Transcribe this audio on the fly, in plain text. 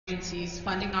agencies,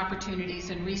 funding opportunities,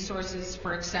 and resources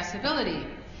for accessibility.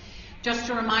 Just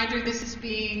a reminder, this is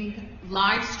being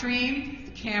live streamed.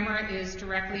 The camera is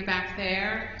directly back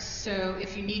there, so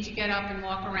if you need to get up and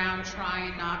walk around, try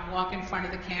and not walk in front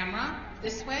of the camera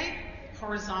this way,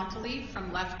 horizontally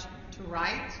from left to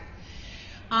right.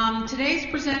 Today's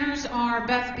presenters are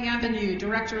Beth Bienvenu,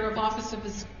 Director of Office of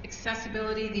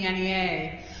Accessibility, the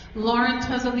NEA, Lauren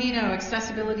Tozzolino,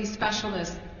 Accessibility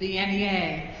Specialist, the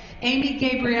NEA, Amy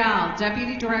Gabriel,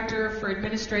 Deputy Director for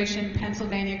Administration,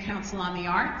 Pennsylvania Council on the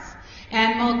Arts,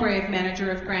 Ann Mulgrave, Manager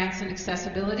of Grants and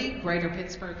Accessibility, Greater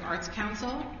Pittsburgh Arts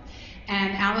Council,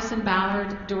 and Allison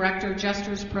Ballard, Director,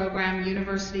 Gestures Program,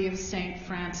 University of St.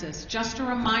 Francis. Just a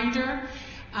reminder,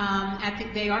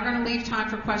 they are going to leave time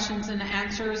for questions and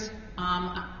answers.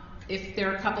 If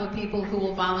there are a couple of people who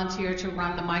will volunteer to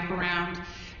run the mic around,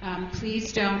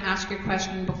 please don't ask your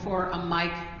question before a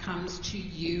mic comes to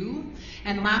you.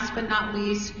 And last but not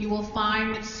least, you will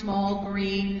find small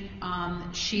green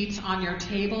sheets on your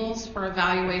tables for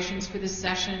evaluations for this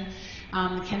session.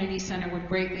 The Kennedy Center would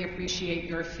greatly appreciate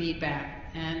your feedback.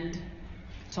 And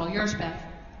it's all yours, Beth.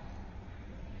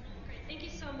 Great, thank you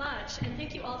so much, and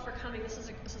thank you all for coming. This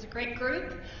is a great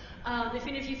group. If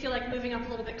any of you feel like moving up a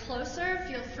little bit closer,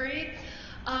 feel free.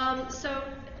 So,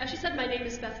 as she said, my name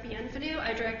is Beth Bienvenu.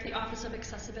 I direct the Office of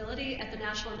Accessibility at the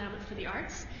National Endowment for the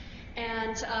Arts.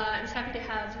 And I'm happy to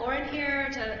have Lauren here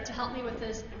to help me with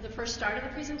the first start of the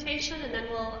presentation, and then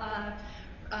we'll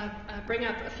bring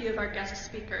up a few of our guest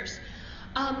speakers.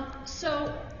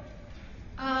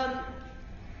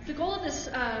 The goal of this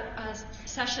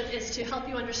session is to help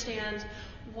you understand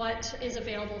what is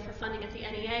available for funding at the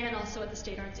NEA and also at the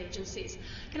state arts agencies.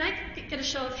 Can I get a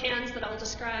show of hands that I'll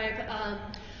describe?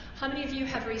 How many of you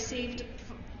have received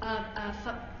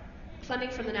funding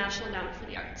from the National Endowment for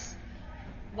the Arts?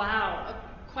 Wow,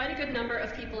 quite a good number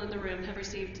of people in the room have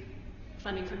received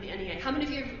funding from the NEA. How many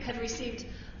of you have received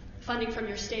funding from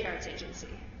your state arts agency?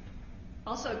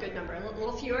 Also a good number, a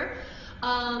little fewer.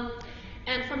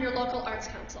 And from your local arts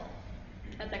council.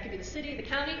 That could be the city, the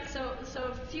county,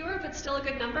 so fewer, but still a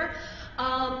good number.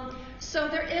 So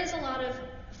there is a lot of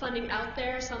funding out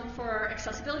there, some for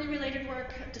accessibility-related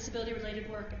work, disability-related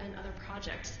work, and other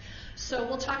projects. So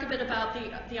we'll talk a bit about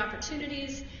the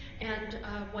opportunities and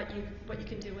what you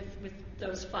can do with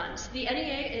those funds. The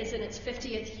NEA is in its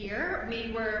 50th year.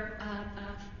 We were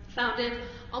founded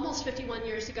almost 51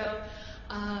 years ago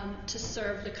to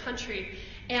serve the country.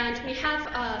 And we have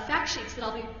fact sheets that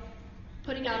I'll be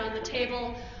putting out on the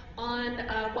table on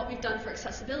what we've done for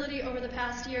accessibility over the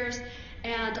past years,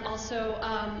 and also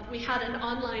we had an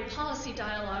online policy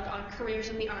dialogue on careers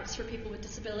in the arts for people with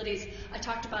disabilities. I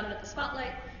talked about it at the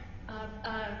Spotlight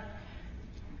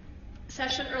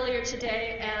session earlier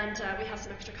today, and we have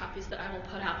some extra copies that I will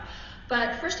put out.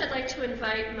 But first I'd like to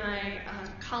invite my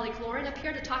colleague Lauren up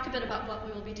here to talk a bit about what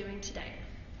we will be doing today.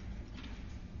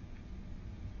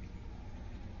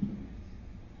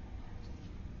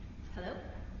 Hello?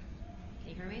 Can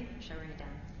you hear me? Or should I write it down?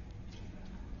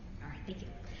 All right, thank you.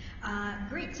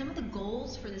 Great, some of the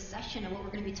goals for this session and what we're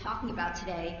going to be talking about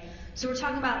today. So we're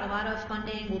talking about a lot of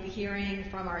funding. We'll be hearing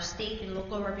from our state and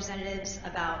local representatives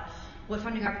about what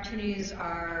funding opportunities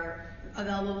are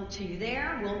available to you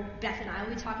there. Beth and I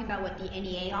will be talking about what the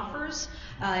NEA offers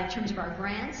in terms of our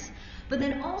grants. But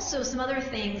then also some other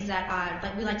things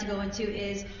that we like to go into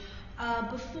is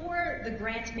before the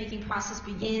grant making process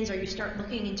begins, or you start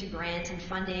looking into grants and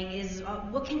funding, is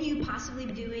what can you possibly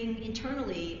be doing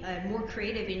internally, more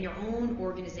creative in your own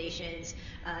organizations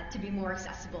to be more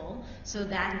accessible, so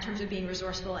that in terms of being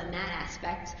resourceful in that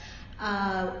aspect.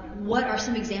 What are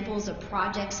some examples of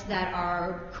projects that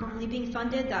are currently being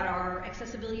funded that are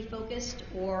accessibility focused,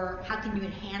 or how can you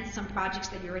enhance some projects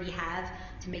that you already have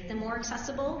to make them more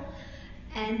accessible?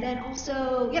 And then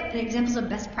also, examples of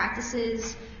best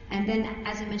practices. And then,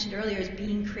 as I mentioned earlier, is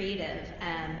being creative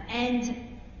and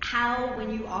how, when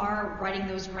you are writing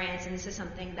those grants, and this is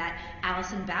something that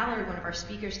Allison Ballard, one of our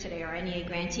speakers today, our NEA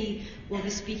grantee, will be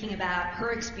speaking about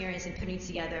her experience in putting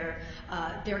together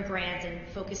their grant and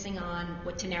focusing on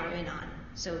what to narrow in on.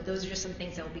 So those are just some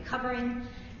things that we'll be covering.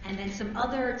 And then some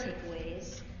other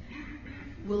takeaways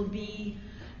will be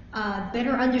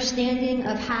better understanding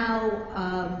of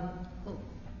how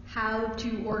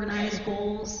to organize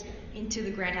goals into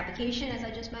the grant application, as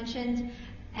I just mentioned,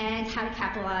 and how to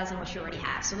capitalize on what you already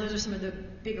have. So those are some of the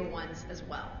bigger ones as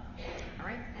well. All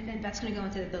right, and then Beth's going to go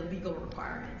into the legal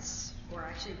requirements, or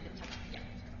actually,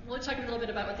 We'll talk a little bit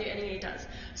about what the NEA does.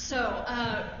 So,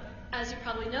 as you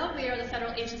probably know, we are the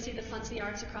federal agency that funds the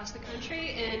arts across the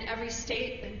country in every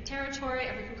state and territory,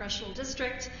 every congressional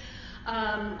district.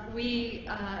 We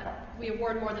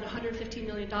award more than $150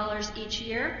 million each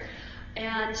year.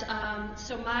 And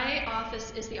so my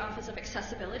office is the Office of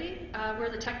Accessibility. We're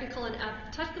the technical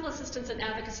assistance and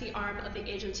advocacy arm of the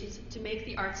agency to make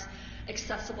the arts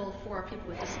accessible for people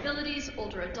with disabilities,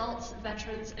 older adults,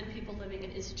 veterans, and people living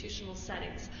in institutional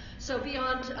settings. So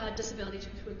beyond disability,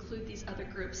 to include these other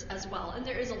groups as well, and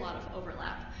there is a lot of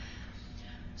overlap.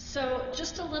 So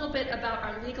just a little bit about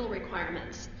our legal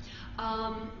requirements.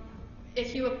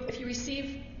 If you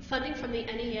receive funding from the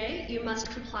NEA, you must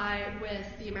comply with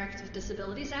the Americans with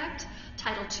Disabilities Act,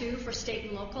 Title II for state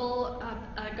and local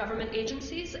government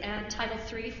agencies, and Title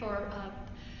III for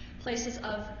places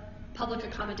of public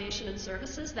accommodation and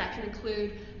services. That can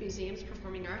include museums,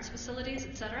 performing arts facilities,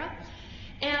 etc.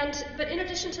 But in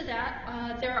addition to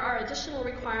that, there are additional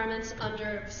requirements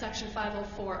under Section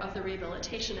 504 of the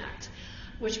Rehabilitation Act,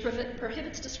 which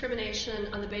prohibits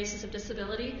discrimination on the basis of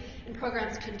disability in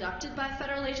programs conducted by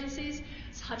federal agencies,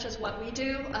 such as what we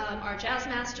do, our Jazz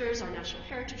Masters, our National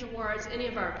Heritage Awards, any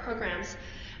of our programs,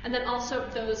 and then also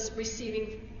those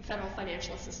receiving federal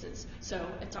financial assistance. So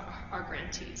it's our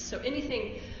grantees. So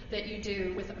anything that you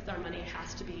do with our money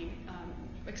has to be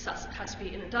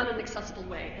done in an accessible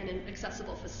way and in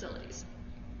accessible facilities.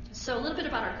 So a little bit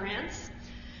about our grants.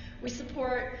 We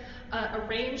support a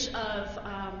range of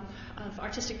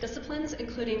artistic disciplines,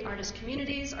 including artist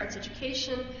communities, arts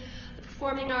education, the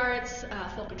performing arts,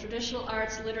 folk and traditional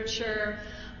arts, literature,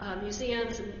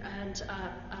 museums, and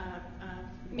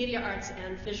media arts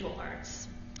and visual arts.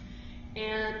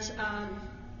 And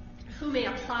who may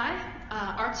apply?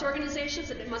 Arts organizations,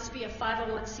 and it must be a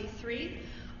 501c3,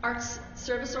 arts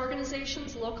service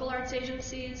organizations, local arts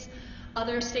agencies,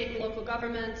 other state and local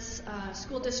governments,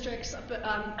 school districts,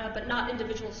 but not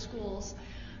individual schools,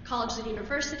 colleges and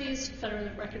universities,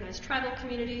 federally recognized tribal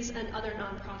communities, and other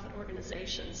nonprofit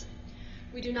organizations.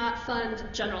 We do not fund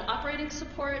general operating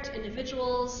support,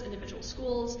 individual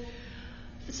schools,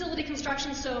 facility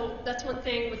construction. So that's one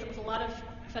thing with a lot of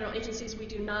federal agencies, we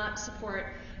do not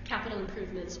support capital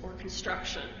improvements or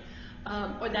construction.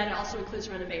 Or that also includes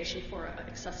renovation for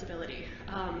accessibility.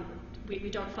 We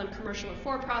don't fund commercial or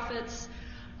for-profits,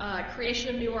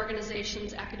 creation of new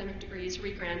organizations, academic degrees,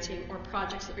 re-granting, or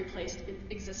projects that replace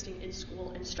existing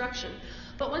in-school instruction.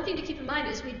 But one thing to keep in mind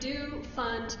is we do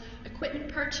fund equipment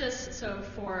purchase, so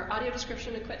for audio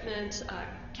description equipment,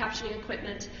 captioning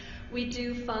equipment. We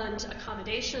do fund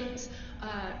accommodations,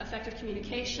 effective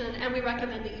communication, and we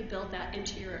recommend that you build that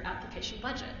into your application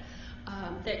budget.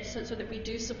 So that we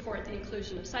do support the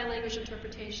inclusion of sign language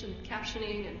interpretation,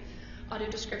 captioning, and audio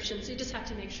description. So you just have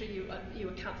to make sure you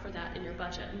account for that in your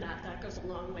budget, and that goes a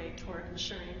long way toward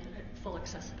ensuring full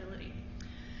accessibility.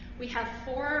 We have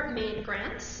 4 main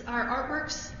grants. Our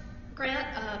Artworks grant,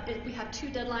 we have 2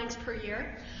 deadlines per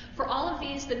year. For all of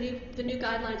these, the new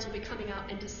guidelines will be coming out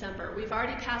in December. We've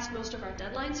already passed most of our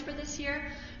deadlines for this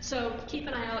year, so keep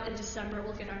an eye out in December.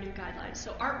 We'll get our new guidelines.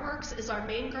 So Artworks is our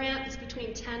main grant. It's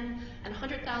between $10,000 and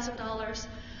 $100,000.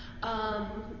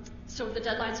 So the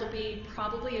deadlines will be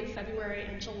probably in February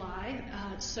and July.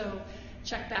 So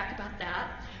check back about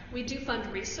that. We do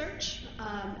fund research,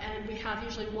 and we have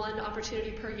usually 1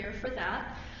 opportunity per year for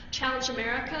that. Challenge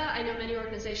America, I know many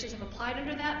organizations have applied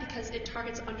under that because it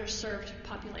targets underserved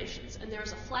populations, and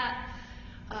there's a flat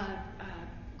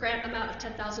grant amount of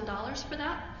 $10,000 for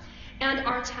that. And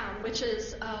Our Town, which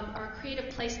is our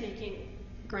creative placemaking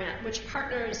grant, which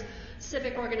partners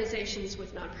civic organizations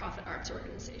with nonprofit arts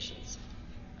organizations.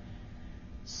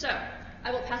 So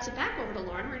I will pass it back over to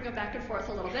Lauren. We're going to go back and forth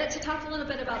a little bit to talk a little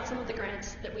bit about some of the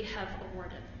grants that we have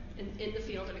awarded in the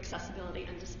field of accessibility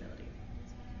and disability.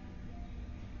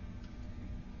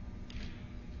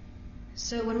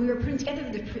 So when we were putting together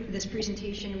this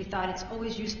presentation, we thought it's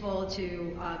always useful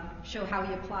to show how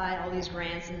we apply all these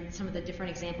grants and some of the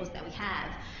different examples that we have.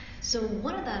 So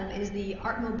one of them is the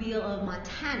Artmobile of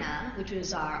Montana, which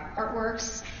was our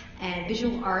Artworks and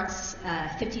Visual Arts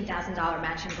 $15,000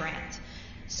 matching grant.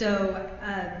 So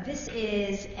this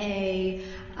is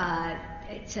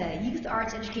it's a youth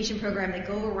arts education program that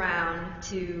go around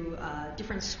to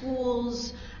different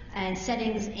schools and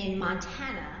settings in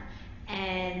Montana,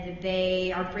 and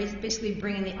they are basically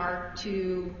bringing the art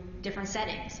to different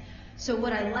settings. So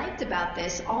what I liked about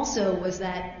this also was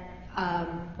that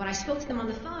when I spoke to them on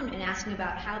the phone and asking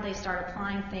about how they start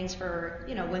applying things for,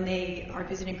 when they are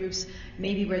visiting groups,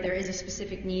 maybe where there is a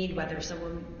specific need, whether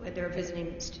they're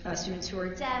visiting students who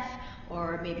are deaf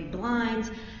or maybe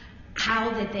blind, how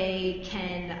that they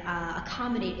can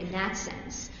accommodate in that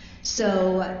sense.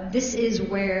 So this is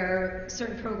where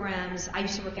certain programs, I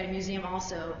used to work at a museum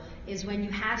also, is when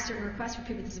you have certain requests for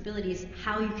people with disabilities,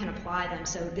 how you can apply them.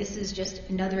 So this is just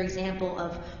another example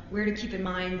of where to keep in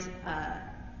mind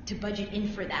to budget in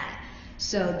for that.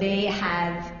 So they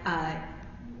have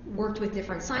worked with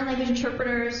different sign language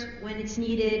interpreters when it's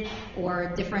needed,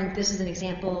 or different, this is an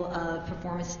example of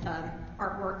performance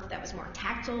artwork that was more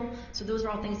tactile. So those are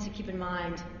all things to keep in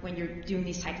mind when you're doing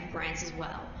these type of grants as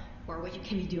well, or what you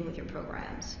can be doing with your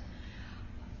programs.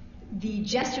 The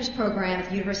Gestures program at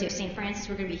the University of St. Francis,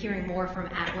 we're going to be hearing more from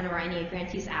one of our NEA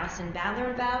grantees, Allison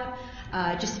Badler, about.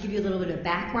 Just to give you a little bit of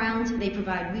background, they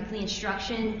provide weekly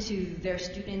instruction to their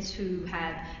students who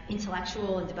have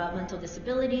intellectual and developmental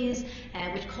disabilities,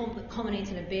 and which culminates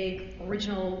in a big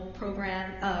original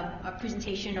program, a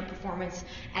presentation or performance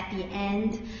at the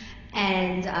end.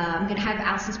 And I'm going to have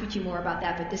Allison speak to you more about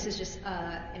that, but this is just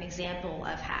an example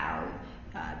of how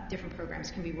different programs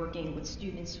can be working with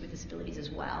students with disabilities as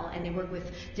well, and they work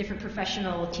with different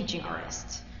professional teaching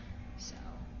artists. So,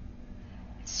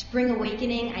 Spring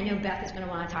Awakening, I know Beth is going to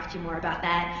want to talk to you more about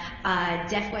that.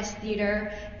 Deaf West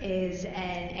Theater is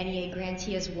an NEA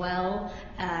grantee as well.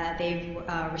 They've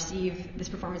this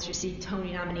performance received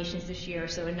Tony nominations this year,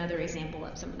 so another example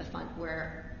of some of the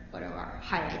what are our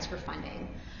highlights for funding.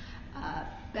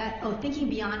 Thinking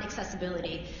beyond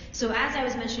accessibility. So as I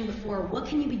was mentioning before, what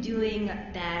can you be doing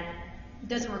that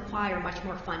doesn't require much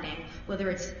more funding, whether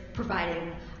it's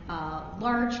providing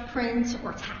large print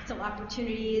or tactile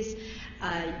opportunities.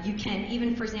 You can,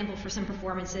 even for example, for some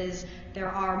performances, there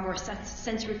are more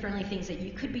sensory friendly things that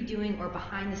you could be doing, or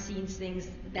behind the scenes things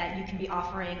that you can be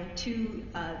offering to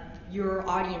your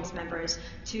audience members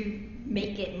to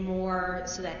make it more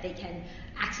so that they can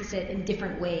access it in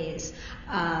different ways.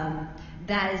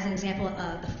 That is an example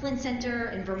of the Flint Center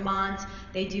in Vermont.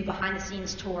 They do behind the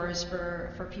scenes tours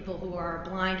for people who are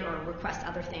blind, or request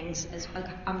other things as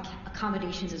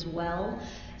accommodations as well.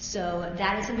 So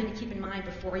that is something to keep in mind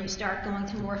before you start going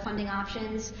to more funding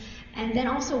options. And then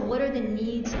also, what are the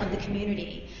needs of the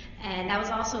community? And that was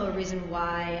also a reason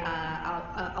why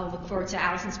I'll look forward to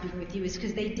Allison speaking with you, is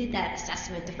because they did that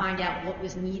assessment to find out what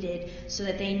was needed, so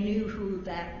that they knew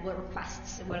what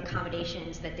requests and what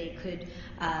accommodations that they could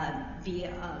be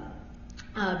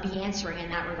answering in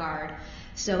that regard.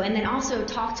 So, and then also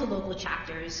talk to local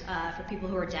chapters for people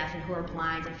who are deaf and who are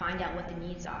blind, and find out what the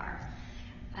needs are.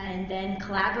 And then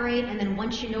collaborate, and then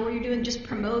once you know what you're doing, just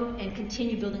promote and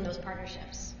continue building those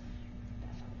partnerships.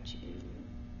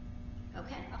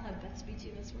 Okay, I'll have Beth speak to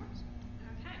you this morning.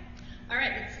 Okay. All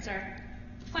right, this is our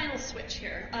final switch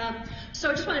here. So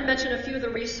I just want to mention a few of the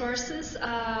resources.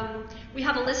 We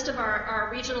have a list of our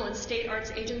regional and state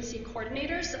arts agency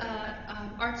coordinators,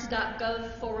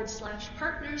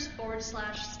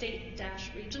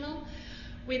 arts.gov/partners/state-regional.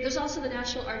 There's also the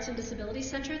National Arts and Disabilities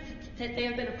Center. They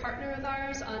have been a partner of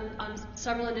ours on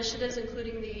several initiatives,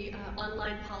 including the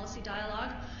online policy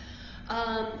dialogue.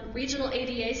 Regional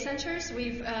ADA centers,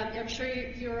 I'm sure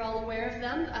you're all aware of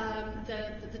them,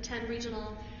 the 10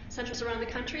 regional centers around the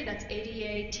country. That's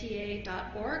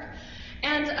adata.org.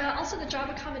 And also the Job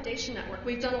Accommodation Network.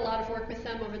 We've done a lot of work with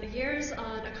them over the years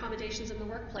on accommodations in the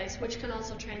workplace, which can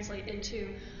also translate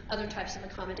into other types of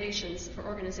accommodations for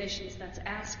organizations. That's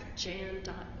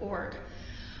askjan.org.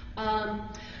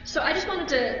 So I just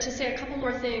wanted to say a couple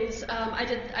more things.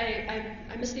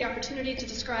 I missed the opportunity to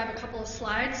describe a couple of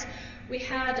slides. We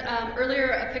had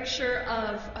earlier a picture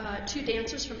of 2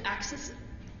 dancers from Axis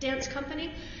Dance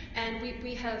Company, and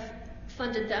we have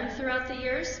funded them throughout the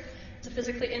years. It's a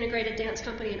physically integrated dance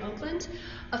company in Oakland.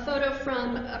 A photo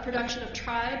from a production of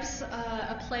Tribes,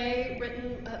 a play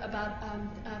written about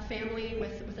a family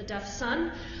with a deaf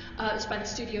son. It was by the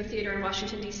Studio Theater in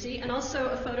Washington, D.C. And also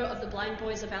a photo of the Blind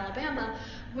Boys of Alabama,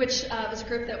 which was a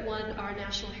group that won our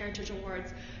National Heritage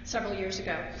Awards several years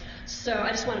ago. So I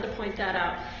just wanted to point that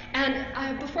out. And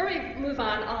before we move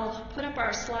on, I'll put up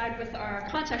our slide with our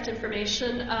contact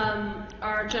information.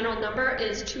 Our general number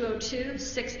is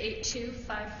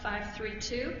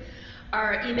 202-682-5532.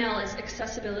 Our email is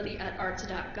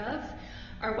accessibility@arts.gov.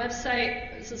 Our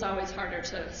website, this is always harder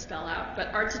to spell out,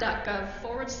 but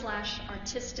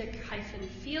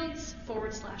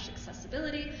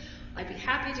arts.gov/artistic-fields/accessibility. I'd be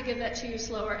happy to give that to you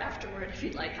slower afterward if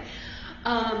you'd like.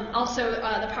 Also,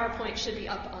 the PowerPoint should be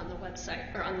up on the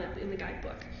website, or in the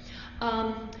guidebook.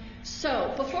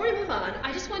 So before we move on,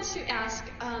 I just want to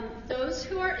ask those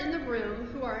who are in the room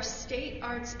who are state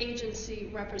arts agency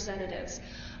representatives,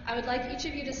 I would like each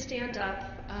of you to stand up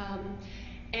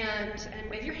and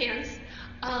wave your hands.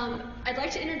 I'd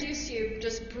like to introduce you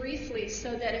just briefly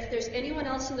so that if there's anyone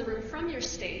else in the room from your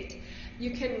state,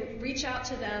 you can reach out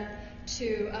to them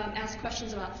to ask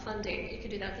questions about funding. You can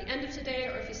do that at the end of today,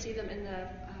 or if you see them in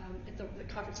at the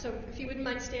conference. So if you wouldn't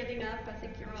mind standing up, I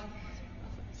think you're all.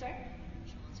 Sorry?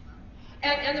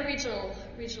 And the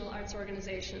regional arts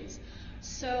organizations.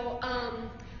 So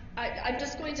I'm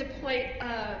just going to point,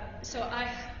 so I'm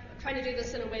trying to do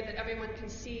this in a way that everyone can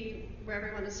see where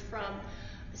everyone is from.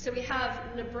 So we have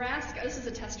Nebraska, this is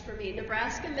a test for me,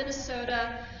 Nebraska,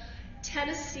 Minnesota,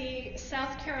 Tennessee,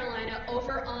 South Carolina,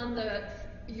 over on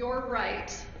your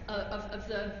right of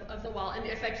the wall. And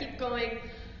if I keep going,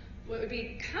 what would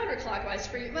be counterclockwise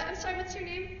for you? I'm sorry, what's your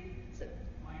name?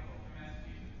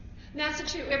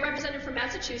 Massachusetts. We have a representative from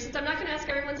Massachusetts. I'm not going to ask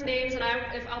everyone's names, and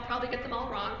I'll probably get them all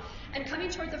wrong. And coming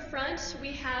toward the front,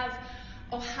 we have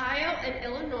Ohio and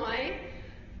Illinois.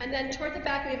 And then toward the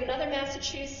back, we have another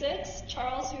Massachusetts,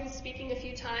 Charles, who's speaking a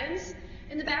few times.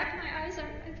 In the back, my eyes I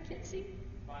can't see.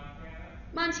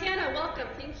 Montana, welcome.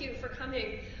 Thank you for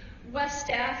coming. West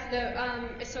Staff,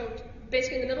 so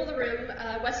basically in the middle of the room,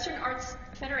 Western Arts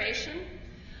Federation.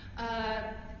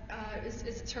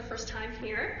 It's her first time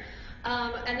here.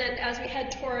 And then as we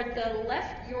head toward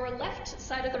your left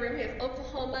side of the room, we have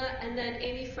Oklahoma, and then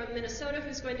Amy from Minnesota,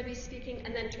 who's going to be speaking.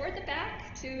 And then toward the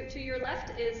back, to your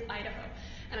left, is Idaho.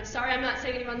 And I'm sorry I'm not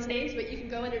saying anyone's names, but you can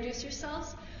go introduce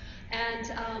yourselves. And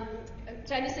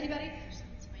did I miss anybody?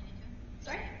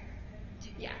 Sorry?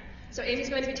 Yeah. So Amy's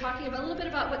going to be talking a little bit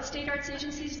about what state arts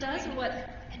agencies does and what.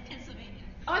 And Pennsylvania.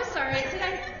 Oh, I'm sorry. Did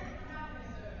I?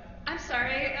 I'm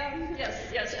sorry.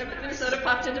 Yes. Minnesota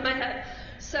popped into my head.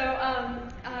 So,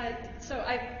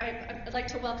 I'd like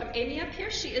to welcome Amy up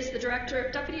here. She is the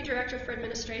Deputy Director for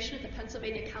Administration at the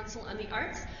Pennsylvania Council on the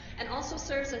Arts, and also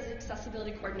serves as the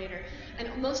Accessibility Coordinator. And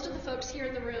most of the folks here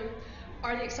in the room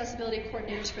are the accessibility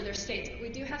coordinators for their states. But we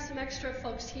do have some extra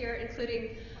folks here,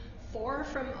 including 4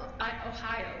 from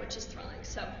Ohio, which is thrilling.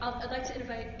 So I'd like to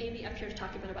invite Amy up here to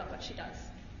talk a bit about what she does.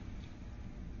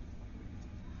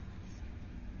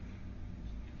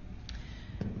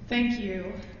 Thank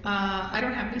you. I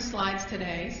don't have any slides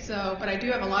today, but I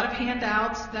do have a lot of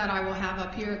handouts that I will have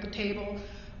up here at the table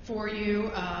for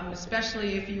you,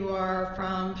 especially if you are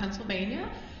from Pennsylvania.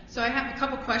 So I have a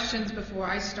couple questions before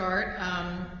I start.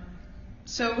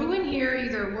 So who in here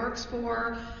either works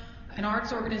for an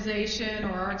arts organization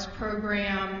or arts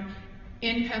program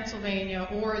in Pennsylvania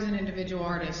or is an individual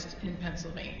artist in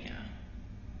Pennsylvania?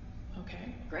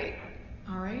 Okay, great.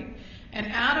 All right.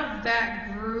 And out of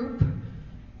that group,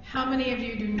 how many of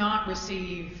you do not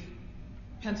receive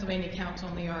Pennsylvania Council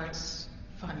on the Arts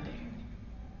funding?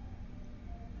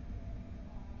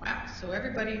 Wow, so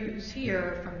everybody who's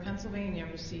here from Pennsylvania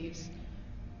receives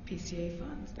PCA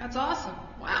funds. That's awesome.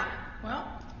 Wow. Well,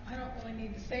 I don't really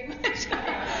need to say much.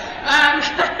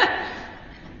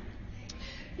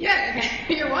 Yeah,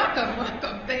 you're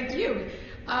welcome. Thank you.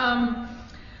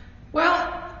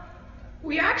 Well,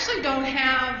 we actually don't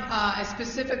have a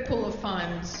specific pool of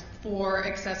funds for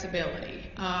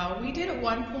accessibility. We did at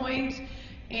one point,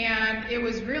 and it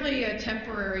was really a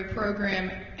temporary program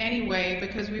anyway,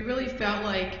 because we really felt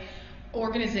like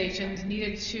organizations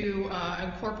needed to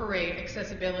incorporate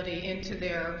accessibility into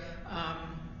their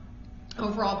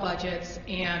overall budgets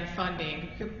and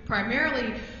funding.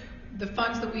 Primarily, the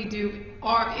funds that we do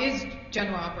is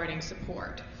general operating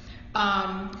support.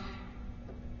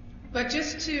 But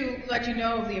just to let you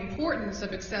know of the importance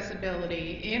of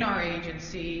accessibility in our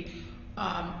agency,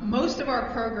 most of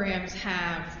our programs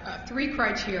have 3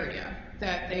 criteria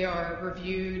that they are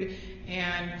reviewed,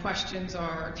 and questions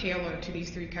are tailored to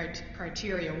these 3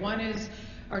 criteria. One is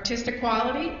artistic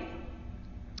quality,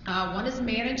 one is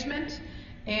management,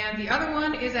 and the other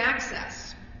one is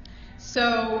access.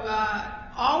 So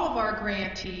all of our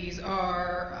grantees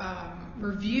are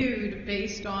reviewed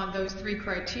based on those 3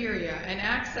 criteria, and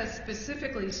access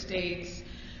specifically states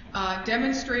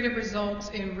demonstrated results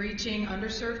in reaching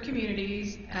underserved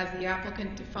communities as the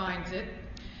applicant defines it,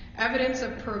 evidence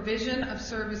of provision of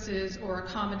services or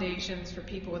accommodations for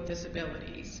people with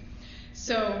disabilities.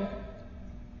 So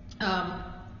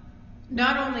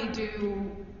not only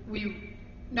do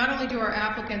our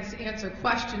applicants answer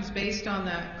questions based on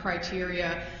that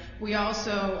criteria, we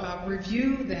also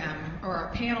review them, or our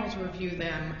panels review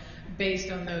them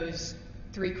based on those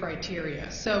 3 criteria.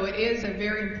 So it is a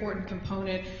very important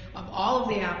component of all of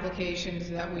the applications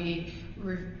that we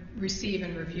receive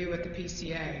and review at the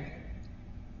PCA.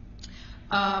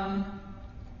 Let's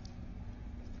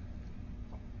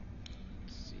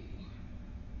see.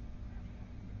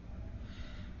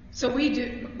 So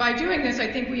by doing this,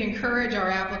 I think we encourage our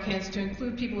applicants to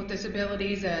include people with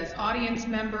disabilities as audience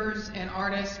members and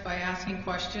artists by asking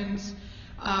questions.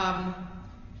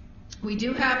 We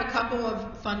do have a couple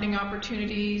of funding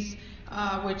opportunities,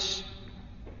 which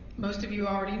most of you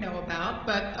already know about,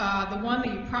 but the one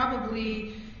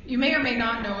that you may or may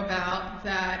not know about,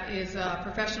 that is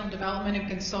professional development and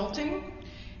consulting.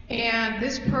 And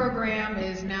this program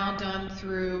is now done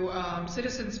through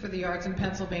Citizens for the Arts in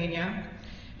Pennsylvania.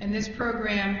 And this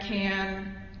program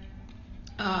can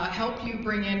help you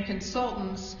bring in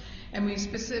consultants, and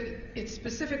it's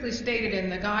specifically stated in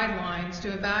the guidelines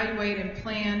to evaluate and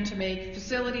plan to make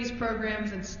facilities,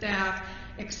 programs, and staff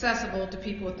accessible to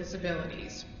people with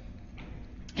disabilities.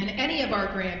 And any of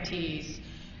our grantees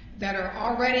that are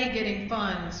already getting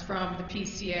funds from the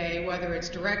PCA, whether it's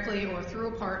directly or through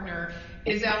a partner,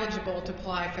 is eligible to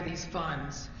apply for these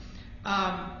funds.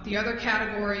 The other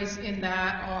categories in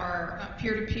that are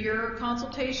peer-to-peer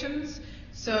consultations.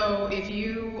 So if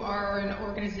you are an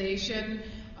organization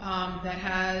that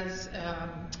has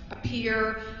a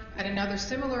peer at another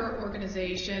similar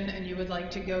organization and you would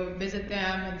like to go visit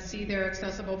them and see their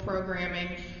accessible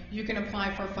programming, you can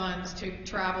apply for funds to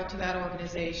travel to that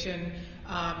organization,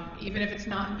 even if it's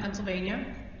not in Pennsylvania,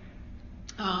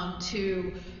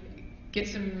 to get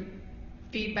some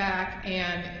feedback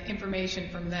and information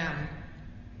from them.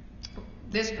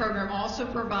 This program also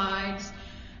provides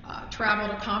travel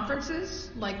to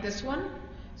conferences like this one.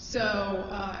 So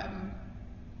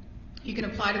you can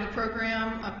apply to the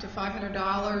program up to $500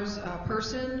 a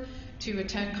person to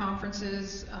attend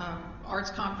conferences,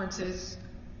 arts conferences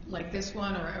like this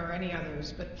one or any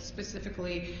others, but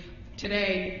specifically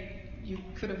today you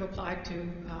could have applied to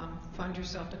fund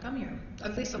yourself to come here,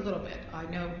 at least a little bit. I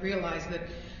realize that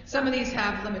some of these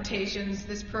have limitations.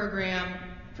 This program,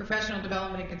 Professional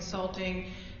Development and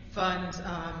Consulting, funds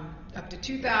up to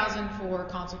 $2,000 for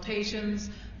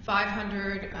consultations,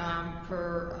 $500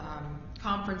 per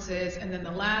conferences, and then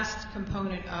the last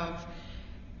component of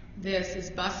this is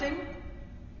busing,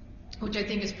 which I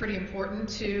think is pretty important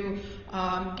to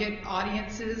get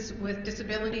audiences with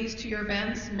disabilities to your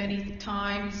events. Many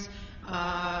times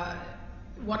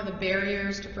one of the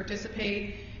barriers to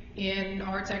participate in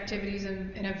arts activities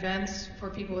and events for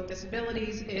people with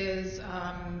disabilities is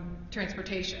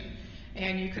transportation.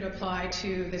 And you could apply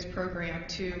to this program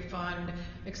to fund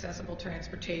accessible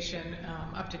transportation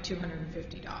up to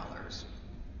 $250.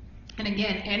 And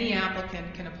again, any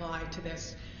applicant can apply to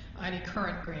this, any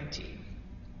current grantee.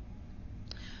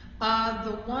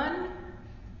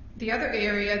 The other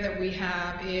area that we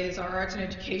have is our arts and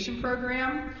education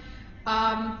program.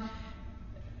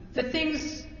 The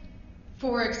things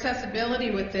for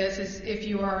accessibility with this is if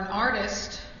you are an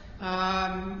artist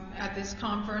at this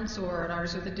conference, or an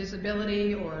artist with a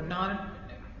disability or not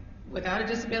without a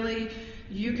disability,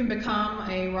 you can become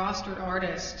a rostered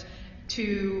artist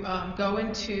to go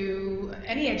into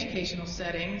any educational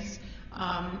settings.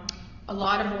 A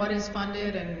lot of what is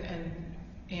funded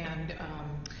and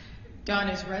done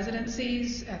is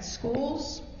residencies at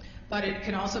schools, but it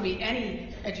can also be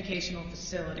any educational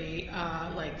facility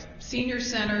like senior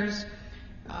centers,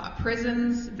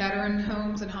 prisons, veteran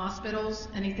homes and hospitals,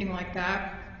 anything like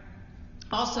that.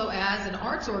 Also, as an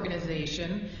arts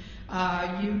organization,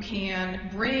 you can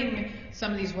bring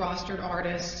some of these rostered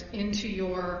artists into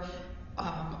your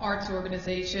arts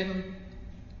organization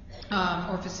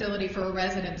or facility for a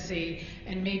residency,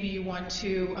 and maybe you want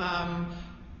to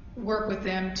work with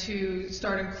them to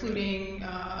start including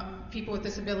people with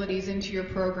disabilities into your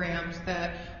programs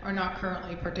that are not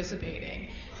currently participating.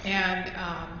 And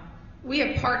we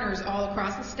have partners all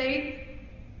across the state,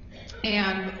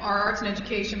 and our arts and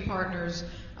education partners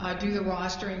do the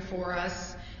rostering for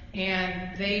us,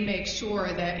 and they make sure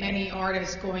that any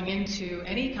artist going into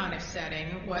any kind of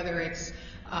setting, whether it's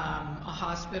a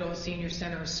hospital, a senior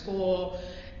center, a school,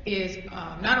 is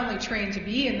not only trained to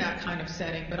be in that kind of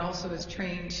setting, but also is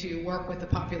trained to work with the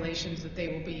populations that they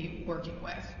will be working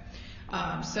with.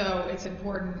 So it's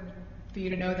important for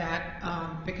you to know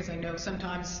that, because I know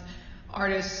sometimes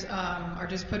artists are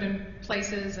just put in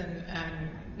places and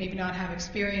maybe not have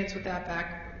experience with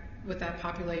that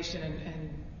population, and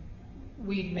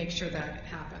we make sure that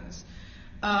happens.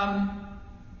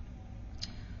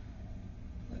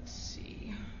 Let's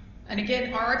see. And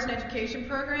again, our arts and education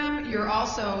program, you're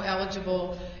also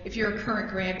eligible, if you're a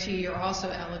current grantee, you're also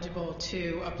eligible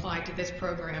to apply to this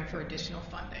program for additional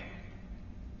funding.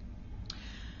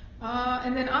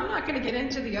 And then I'm not going to get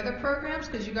into the other programs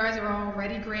because you guys are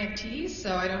already grantees,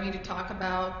 so I don't need to talk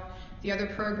about the other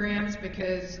programs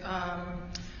because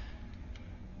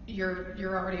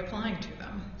you're already applying to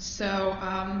them. So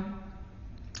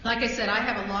like I said, I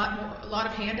have a lot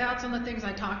of handouts on the things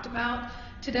I talked about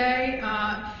today.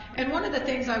 And one of the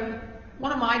things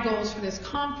one of my goals for this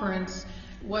conference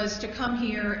was to come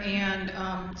here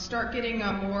and start getting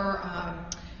a more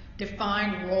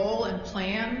defined role and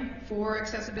plan for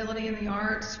accessibility in the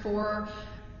arts for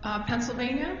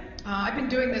Pennsylvania. I've been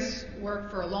doing this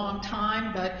work for a long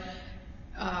time, but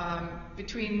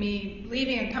between me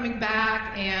leaving and coming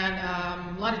back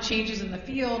and a lot of changes in the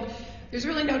field, there's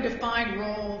really no defined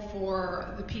role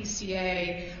for the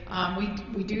PCA.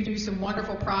 We do some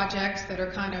wonderful projects that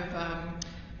are kind of,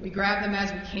 we grab them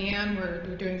as we can.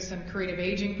 We're doing some creative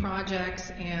aging projects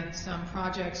and some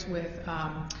projects with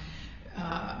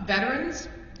veterans,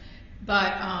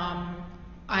 but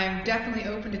I am definitely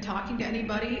open to talking to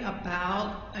anybody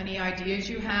about any ideas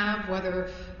you have,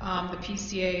 whether the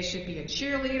PCA should be a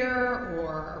cheerleader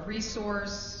or a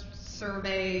resource,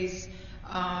 surveys,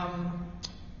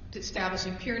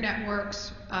 establishing peer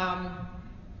networks.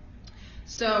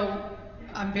 So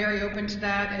I'm very open to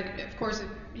that. And of course,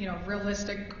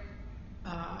 realistic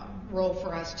role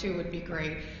for us too would be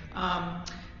great.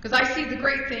 Because I see the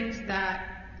great things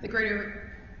that the Greater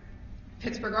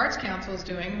Pittsburgh Arts Council is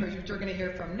doing, which we're going to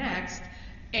hear from next,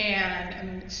 and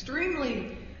I'm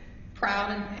extremely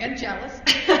proud and jealous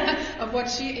of what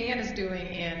Ann is doing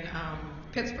in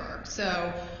Pittsburgh.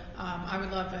 So I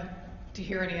would love to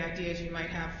hear any ideas you might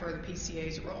have for the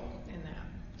PCA's role in that.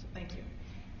 So thank you.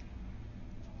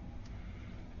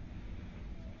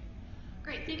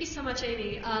 Great, thank you so much,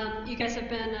 Amy. You guys have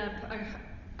been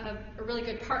a really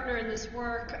good partner in this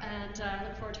work, and I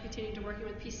look forward to continuing to working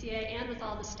with PCA and with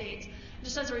all the states.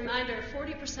 Just as a reminder,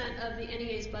 40% of the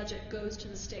NEA's budget goes to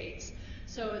the states,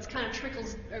 so it's kind of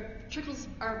trickles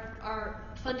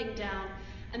our funding down,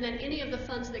 and then any of the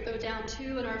funds that go down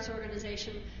to an arts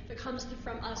organization that comes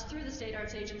from us through the state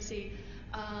arts agency,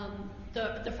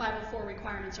 the 504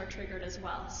 requirements are triggered as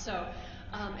well. So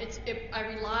I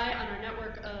rely on our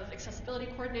network of accessibility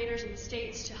coordinators in the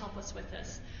states to help us with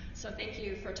this. So thank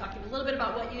you for talking a little bit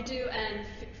about what you do, and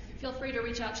feel free to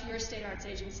reach out to your state arts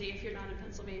agency if you're not in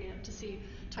Pennsylvania to see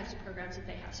types of programs that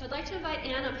they have. So I'd like to invite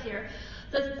Ann up here.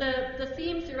 The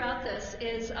theme throughout this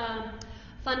is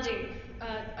funding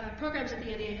programs that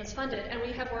the NEA has funded, and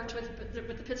we have worked with the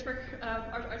Pittsburgh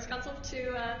Arts Council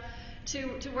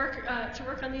to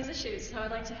work on these issues. So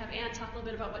I'd like to have Ann talk a little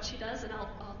bit about what she does, and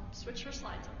I'll switch her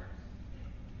slides over.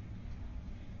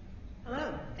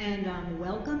 Hello, and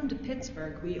welcome to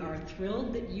Pittsburgh. We are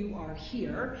thrilled that you are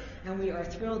here, and we are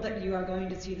thrilled that you are going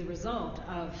to see the result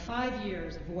of 5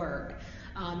 years of work.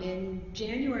 In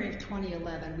January of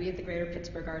 2011, we at the Greater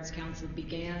Pittsburgh Arts Council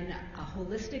began a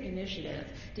holistic initiative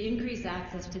to increase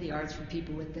access to the arts for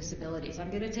people with disabilities. I'm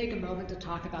going to take a moment to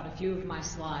talk about a few of my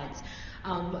slides.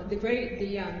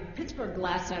 The Pittsburgh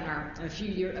Glass Center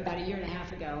about a year and a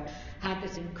half ago had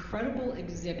this incredible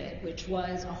exhibit, which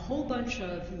was a whole bunch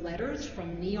of letters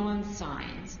from neon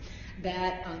signs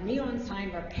that a neon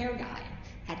sign repair guy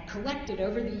had collected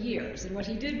over the years. And what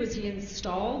he did was he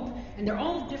installed, and they're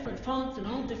all different fonts and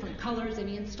all different colors, and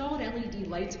he installed LED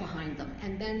lights behind them.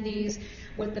 And then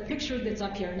what the picture that's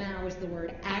up here now is the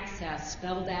word access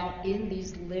spelled out in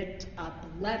these lit up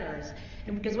letters.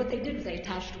 And because what they did was they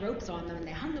attached ropes on them and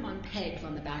they hung them on pegs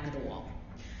on the back of the wall.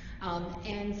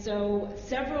 And so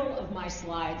several of my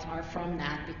slides are from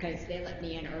that because they let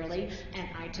me in early, and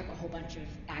I took a whole bunch of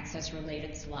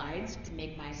access-related slides to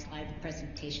make my slide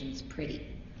presentations pretty.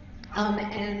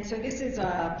 And so this is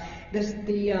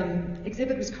the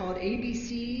exhibit was called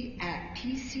ABC at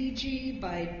PCG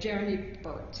by Jeremy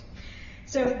Burt.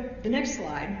 So the next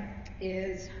slide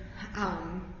is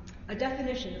a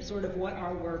definition of sort of what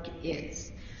our work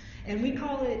is. And we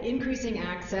call it Increasing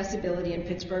Accessibility in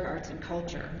Pittsburgh Arts and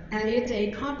Culture. And it's a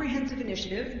comprehensive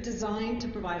initiative designed to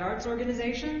provide arts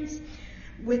organizations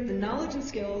with the knowledge and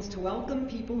skills to welcome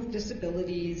people with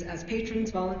disabilities as patrons,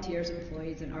 volunteers,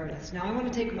 employees, and artists. Now I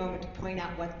want to take a moment to point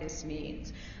out what this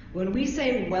means. When we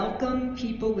say welcome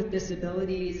people with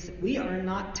disabilities, we are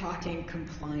not talking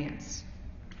compliance.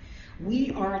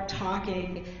 We are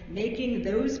talking making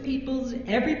those people's,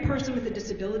 every person with a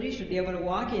disability should be able to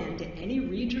walk into any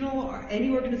regional or any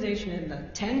organization in the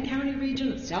 10-county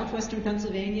region of southwestern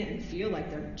Pennsylvania and feel like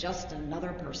they're just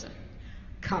another person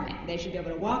coming. They should be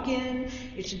able to walk in,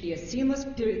 it should be a seamless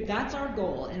period. That's our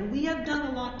goal, and we have done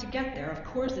a lot to get there. Of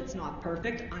course it's not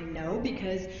perfect, I know,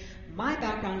 because my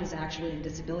background is actually in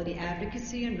disability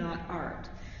advocacy and not art.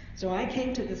 So I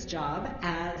came to this job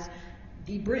as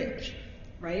the bridge.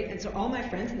 Right? And so all my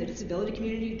friends in the disability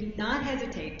community do not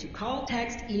hesitate to call,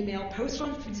 text, email,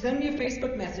 send me a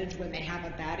Facebook message when they have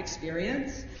a bad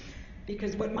experience,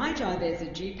 because what my job is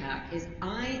at GPAC is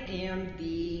I am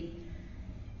the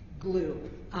glue.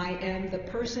 I am the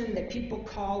person that people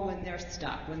call when they're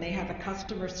stuck. When they have a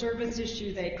customer service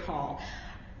issue, they call.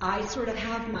 I sort of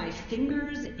have my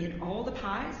fingers in all the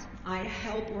pies. I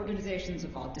help organizations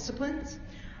of all disciplines,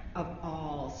 of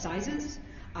all sizes.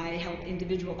 I help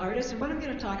individual artists. And what I'm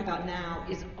going to talk about now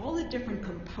is all the different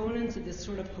components of this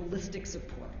sort of holistic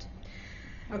support.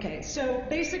 Okay, so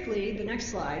basically, the next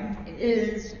slide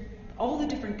is all the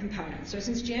different components. So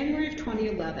since January of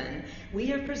 2011, we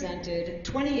have presented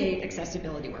 28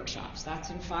 accessibility workshops.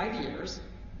 That's in 5 years,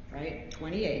 right?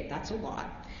 28, that's a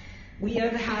lot. We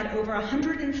have had over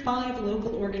 105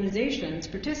 local organizations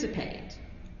participate.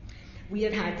 We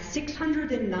have had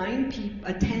 609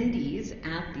 attendees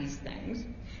at these things.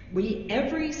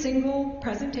 Every single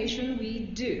presentation we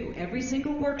do, every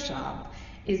single workshop,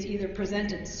 is either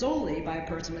presented solely by a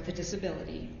person with a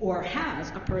disability or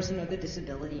has a person with a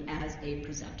disability as a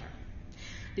presenter.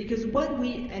 Because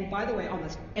and by the way,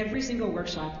 almost every single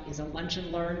workshop is a lunch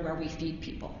and learn where we feed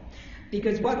people.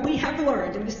 Because what we have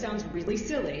learned, and this sounds really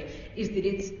silly, is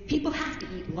that people have to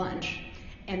eat lunch,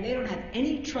 and they don't have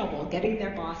any trouble getting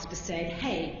their boss to say,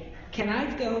 hey, can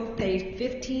I go pay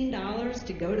 $15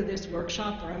 to go to this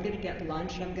workshop where I'm going to get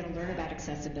lunch and I'm going to learn about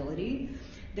accessibility?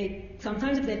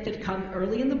 Sometimes if they have to come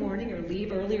early in the morning or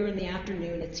leave earlier in the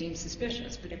afternoon, it seems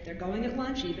suspicious. But if they're going at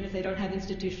lunch, even if they don't have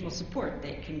institutional support,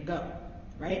 they can go,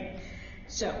 right?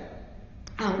 So,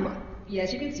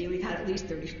 as you can see, we've had at least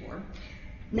 34.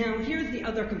 Now, here's the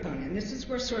other component. This is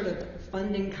where sort of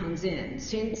funding comes in.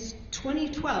 Since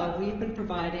 2012, we've been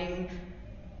providing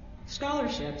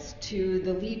scholarships to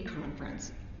the LEAD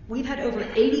conference. We've had over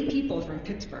 80 people from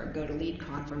Pittsburgh go to LEAD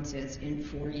conferences in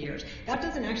 4 years. That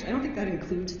doesn't actually, I don't think that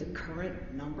includes the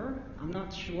current number. I'm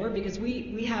not sure, because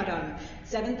we had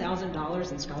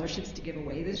 $7,000 in scholarships to give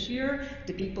away this year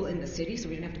to people in the city, so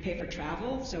we didn't have to pay for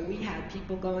travel. So we had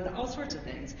people going to all sorts of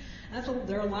things.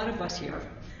 There are a lot of us here.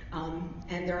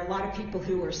 And there are a lot of people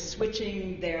who are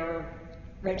switching their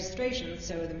registrations,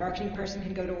 so the marketing person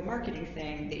can go to a marketing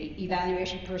thing, the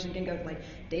evaluation person can go to, like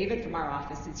David from our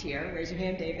office is here, raise your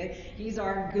hand, David. He's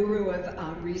our guru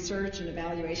of research and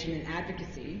evaluation and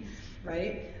advocacy,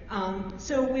 right?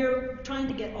 So we're trying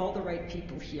to get all the right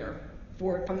people here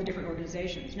from the different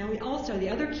organizations. Now the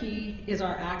other key is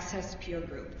our Access peer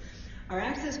group. Our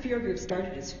Access peer group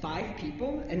started as 5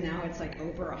 people, and now it's like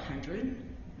over 100.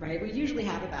 Right? We usually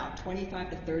have about 25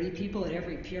 to 30 people at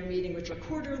every peer meeting, which are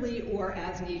quarterly or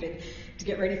as needed. To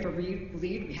get ready for LEAD,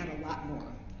 we had a lot more.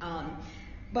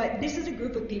 But this is a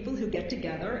group of people who get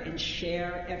together and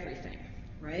share everything,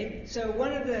 right? So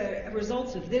one of the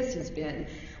results of this has been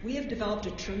we have developed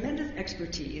a tremendous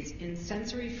expertise in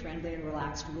sensory-friendly and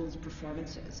relaxed rules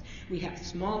performances. We have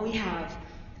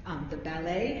the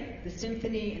ballet, the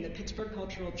symphony, and the Pittsburgh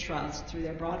Cultural Trust, through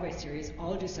their Broadway series,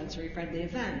 all do sensory-friendly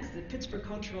events. The Pittsburgh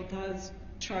Cultural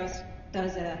Trust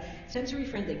does a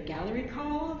sensory-friendly gallery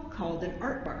call called an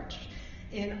Art March.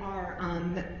 In our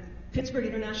Pittsburgh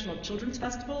International Children's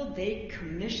Festival, they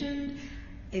commissioned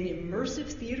an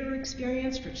immersive theater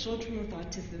experience for children with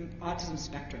autism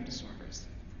spectrum disorders,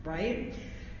 right?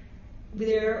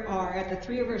 At the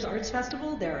Three Rivers Arts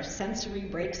Festival, there are sensory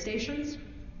break stations,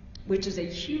 which is a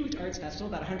huge arts festival.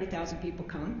 About 100,000 people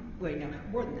come. Wait, no,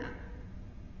 more than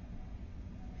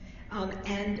that.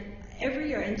 And every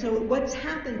year, and so what's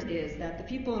happened is that the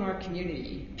people in our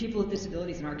community, people with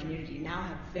disabilities in our community, now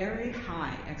have very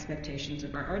high expectations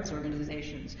of our arts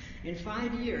organizations. In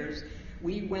 5 years,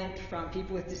 we went from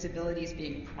people with disabilities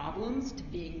being problems to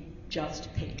being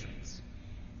just patrons,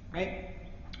 right?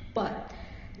 But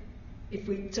if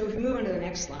we move on to the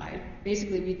next slide,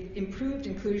 basically we've improved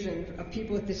inclusion of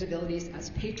people with disabilities as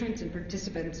patrons and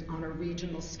participants on a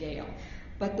regional scale.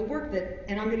 But the work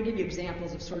and I'm going to give you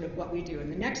examples of sort of what we do. In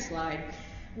the next slide,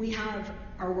 we have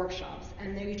our workshops,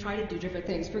 and then we try to do different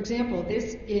things. For example,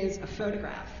 this is a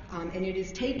photograph, and it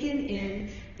is taken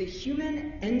in the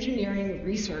Human Engineering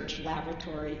Research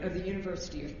Laboratory of the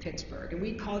University of Pittsburgh, and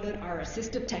we called it our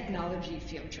Assistive Technology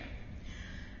Field Trip.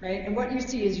 Right? And what you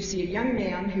see is a young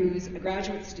man who's a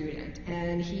graduate student,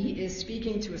 and he is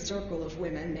speaking to a circle of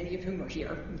women, many of whom are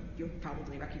here. You'll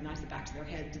probably recognize the backs of their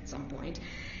heads at some point.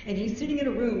 And he's sitting in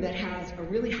a room that has a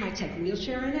really high-tech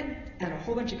wheelchair in it and a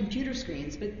whole bunch of computer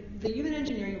screens. But the Human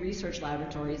Engineering Research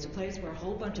Laboratory is a place where a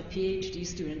whole bunch of PhD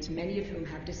students, many of whom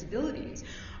have disabilities,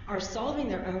 are solving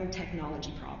their own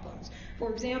technology problems.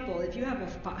 For example, if you have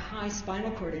a high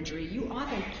spinal cord injury, you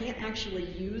often can't actually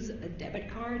use a debit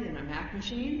card in a Mac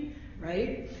machine,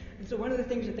 right? And so one of the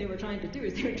things that they were trying to do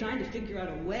is they were trying to figure out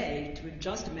a way to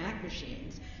adjust Mac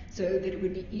machines so that it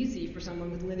would be easy for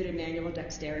someone with limited manual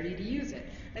dexterity to use it.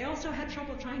 They also had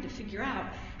trouble trying to figure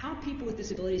out how people with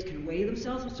disabilities can weigh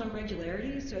themselves with some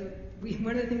regularity. So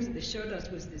one of the things that they showed us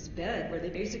was this bed where they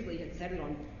basically had set it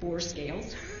on 4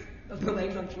 scales, of the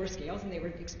legs on 4 scales, and they were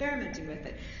experimenting with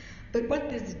it. But what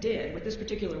this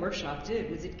particular workshop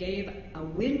did, was it gave a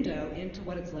window into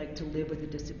what it's like to live with a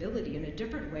disability in a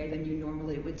different way than you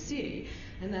normally would see.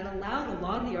 And that allowed a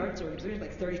lot of the arts organizations,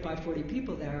 like 35, 40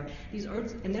 people there,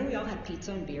 and then we all had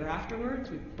pizza and beer afterwards.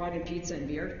 We brought in pizza and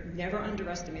beer. Never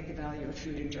underestimate the value of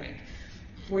food and drink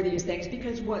for these things,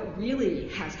 because what really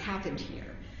has happened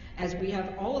here, as we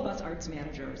have, all of us arts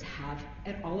managers have,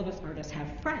 and all of us artists have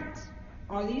friends.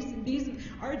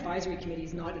 Our advisory committee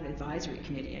is not an advisory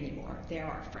committee anymore. They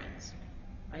are our friends,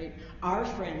 right? Our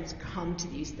friends come to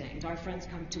these things. Our friends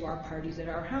come to our parties at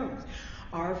our homes.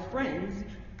 Our friends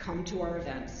come to our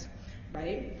events,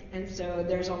 right? And so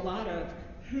there's a lot of,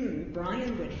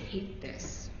 Brian would hate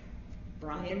this.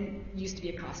 Brian used to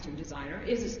be a costume designer,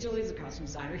 still is a costume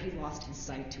designer. He lost his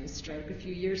sight to a stroke a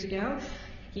few years ago.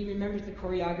 He remembers the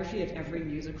choreography of every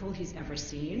musical he's ever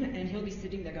seen, and he'll be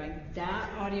sitting there going, that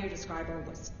audio describer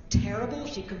was terrible.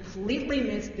 She completely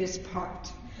missed this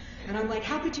part. And I'm like,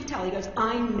 how could you tell? He goes,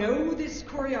 I know this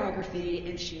choreography,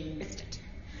 and she missed it.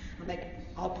 I'm like,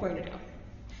 I'll point it out.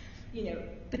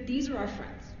 But these are our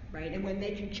friends, right? And when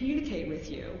they can communicate with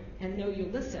you and know you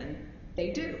listen,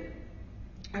 they do.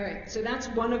 All right, so that's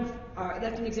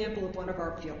an example of one of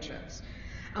our field trips.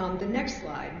 The next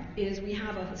slide is we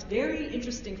have a very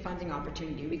interesting funding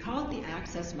opportunity. We call it the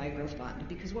Access Micro Fund,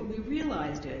 because what we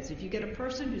realized is if you get a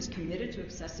person who's committed to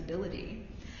accessibility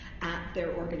at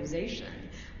their organization,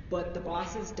 but the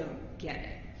bosses don't get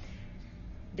it,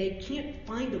 they can't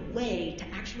find a way to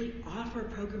actually offer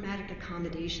programmatic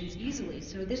accommodations easily.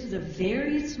 So this is a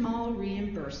very small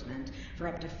reimbursement for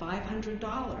up to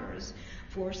 $500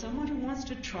 for someone who wants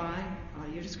to try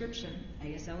audio description,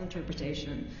 ASL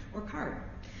interpretation, or CART.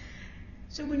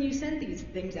 So when you send these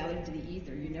things out into the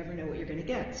ether, you never know what you're going to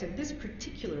get. So this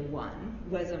particular one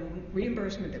was a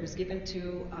reimbursement that was given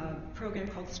to a program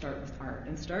called Start with Art.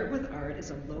 And Start with Art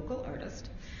is a local artist.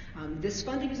 This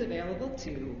funding is available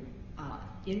to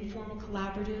informal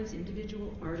collaboratives,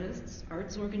 individual artists,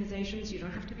 arts organizations. You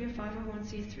don't have to be a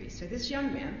 501c3. So this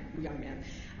young man,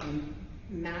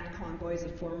 Matt Conboy is a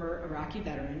former Iraqi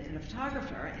veteran and a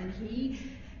photographer, and he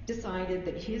decided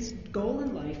that his goal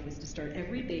in life was to start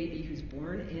every baby who's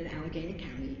born in Allegheny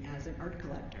County as an art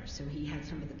collector. So he had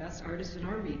some of the best artists in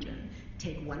our region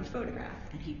take one photograph,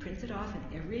 and he prints it off, and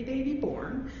every baby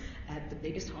born at the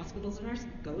biggest hospitals in our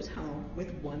state goes home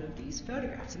with one of these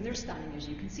photographs. And they're stunning, as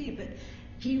you can see, but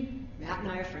Matt and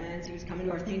I are friends, he was coming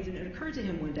to our things, and it occurred to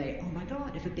him one day, oh my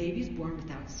God, if a baby's born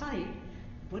without sight,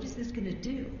 what is this going to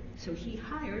do? So he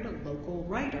hired a local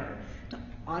writer to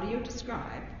audio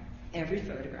describe every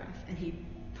photograph, and he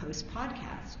posts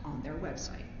podcasts on their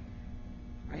website,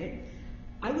 right?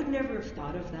 I would never have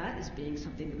thought of that as being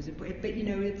something that was important, but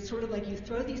it's sort of like you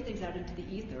throw these things out into the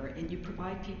ether and you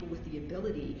provide people with the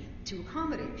ability to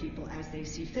accommodate people as they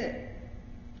see fit.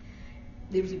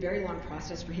 There was a very long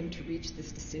process for him to reach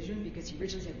this decision, because he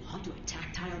originally said, well, I'll do a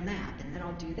tactile map, and then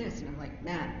I'll do this. And I'm like,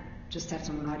 Matt, just have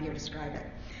someone audio describe it.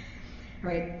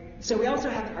 Right? So we also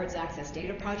have an Arts Access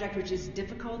Data Project, which is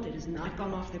difficult. It has not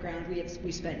gone off the ground.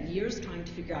 We spent years trying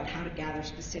to figure out how to gather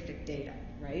specific data,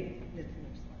 right?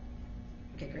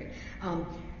 Okay, great.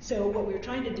 So what we were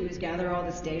trying to do is gather all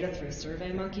this data through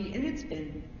SurveyMonkey,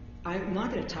 and I'm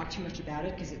not going to talk too much about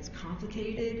it because it's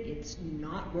complicated. It's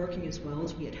not working as well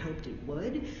as we had hoped it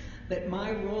would. But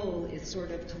my role is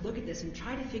sort of to look at this and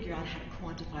try to figure out how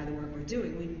to quantify the work we're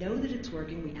doing. We know that it's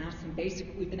working. We've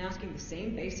been asking the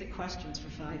same basic questions for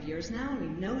 5 years now, and we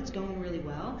know it's going really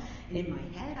well. And in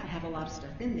my head, I have a lot of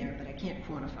stuff in there, but I can't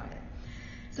quantify it.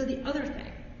 So the other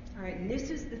thing, all right, and this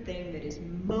is the thing that is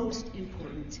most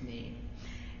important to me,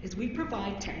 is we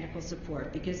provide technical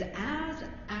support, because as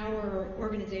our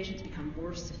organizations become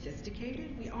more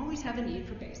sophisticated, we always have a need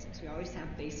for basics. We always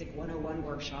have basic 101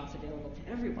 workshops available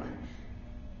to everyone.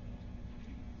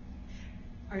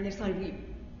 Our next slide,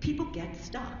 people get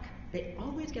stuck. They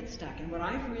always get stuck. And what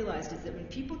I've realized is that when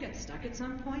people get stuck at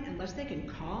some point, unless they can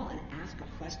call and ask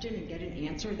a question and get an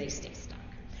answer, they stay stuck,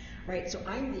 right? So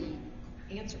I'm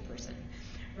the answer person,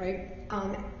 right?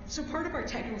 So part of our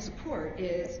technical support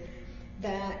is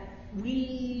that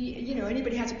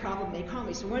anybody has a problem, they call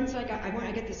me. So once I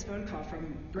get this phone call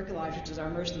from Bricolage, which is our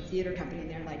immersive theater company,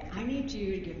 and they're like, I need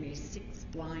you to give me 6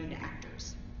 blind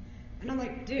actors. And I'm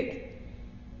like, dude,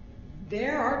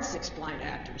 there aren't 6 blind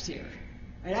actors here.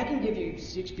 Right? I can give you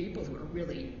 6 people who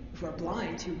are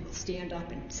blind who will stand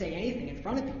up and say anything in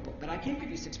front of people, but I can't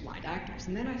give you 6 blind actors.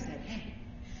 And then I said, hey,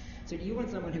 so do you want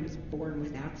someone who was born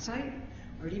without sight,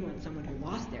 or do you want someone who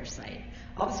lost their sight?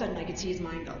 All of a sudden I could see his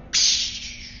mind go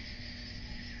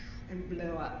and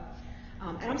blow up.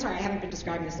 And I'm sorry, I haven't been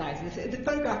describing the size. The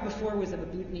photograph before was of a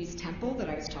Bhutanese temple that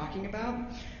I was talking about.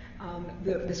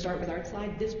 The Start With Art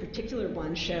slide. This particular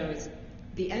one shows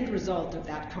the end result of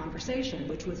that conversation,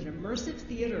 which was an immersive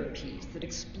theater piece that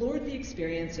explored the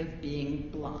experience of being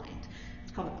blind.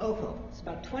 It's called Oho. It's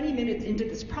about 20 minutes into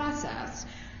this process.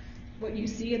 What you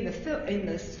see in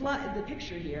the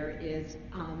picture here is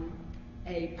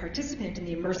a participant in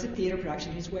the immersive theater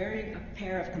production who's wearing a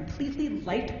pair of completely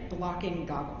light-blocking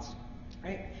goggles,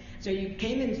 right? So you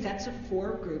came in sets of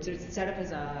 4 groups. It was set up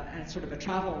as a sort of a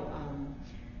travel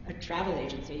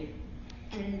agency.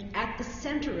 And at the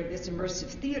center of this immersive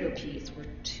theater piece were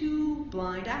 2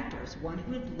 blind actors, one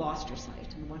who had lost her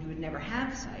sight and one who had never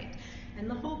had sight. And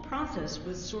the whole process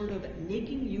was sort of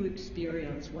making you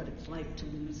experience what it's like to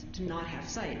not have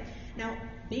sight. Now,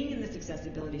 being in this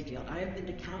accessibility field, I have been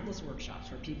to countless workshops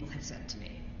where people have said to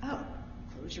me, oh,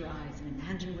 close your eyes and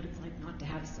imagine what it's like not to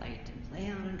have sight and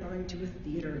plan on going to a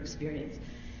theater experience.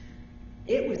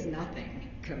 It was nothing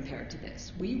compared to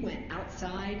this. We went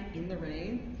outside in the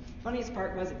rain. Funniest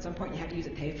part was at some point you had to use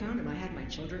a payphone, and I had my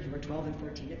children who were 12 and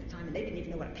 14 at the time, and they didn't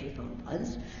even know what a payphone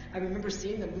was. I remember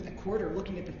seeing them with a quarter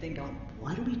looking at the thing going,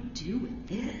 what do we do with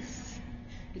this?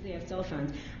 Because they have cell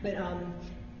phones. But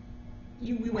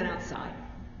we went outside.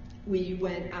 We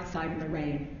went outside in the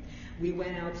rain. We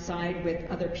went outside with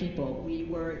other people.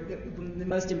 The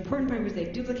most important part was they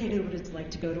duplicated what it's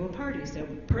like to go to a party. So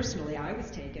personally, I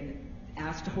was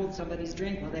asked to hold somebody's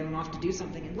drink while they went off to do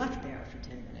something and left there for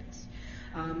 10 minutes.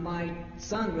 My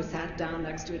son was sat down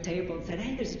next to a table and said,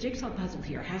 hey, there's a jigsaw puzzle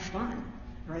here, have fun,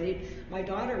 right? My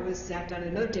daughter was sat down at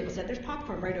another table and said, there's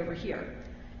popcorn right over here.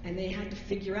 And they had to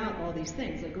figure out all these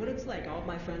things, like what it's like. All of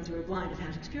my friends who are blind have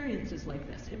had experiences like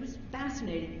this. It was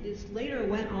fascinating. This later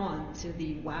went on to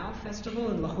the WOW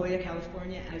Festival in La Jolla,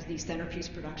 California as the centerpiece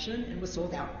production and was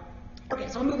sold out. Okay,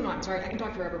 so I'm moving on. Sorry, I can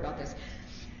talk forever about this.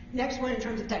 Next one, in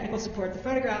terms of technical support, the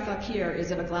photograph up here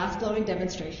is of a glass blowing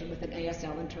demonstration with an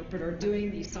ASL interpreter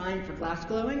doing the sign for glass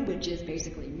blowing, which is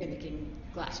basically mimicking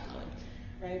glass blowing,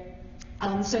 right?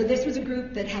 So this was a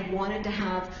group that had wanted to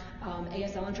have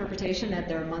ASL interpretation at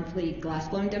their monthly glass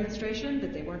blowing demonstration,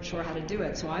 but they weren't sure how to do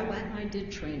it. So I went and I did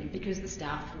training because the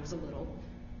staff was a little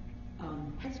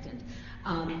hesitant.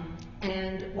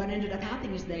 And what ended up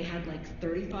happening is they had like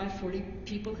 35, 40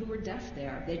 people who were deaf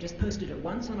there. They just posted it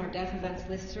once on our deaf events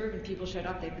listserv and people showed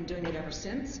up. They've been doing it ever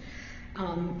since.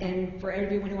 And for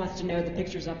everyone who wants to know, the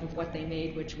picture's up of what they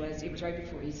made, it was right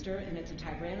before Easter, and it's a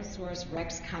Tyrannosaurus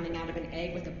Rex coming out of an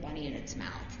egg with a bunny in its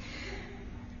mouth.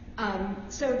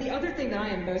 So the other thing that I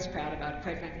am most proud about,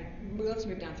 quite frankly, let's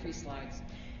move down 3 slides,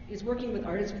 is working with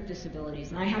artists with disabilities.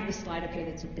 And I have this slide up here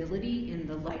that's ability in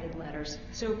the lighted letters.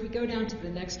 So if we go down to the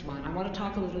next one, I want to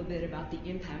talk a little bit about the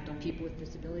impact on people with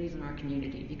disabilities in our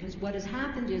community. Because what has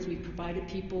happened is we've provided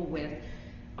people with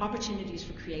opportunities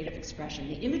for creative expression.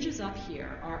 The images up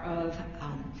here are of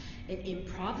an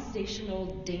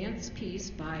improvisational dance piece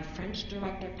by French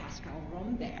director Pascal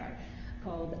Rombert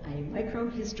called A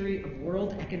Micro-History of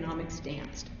World Economics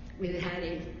Dance. We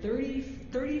had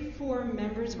 34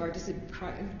 members of our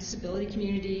disability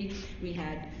community. We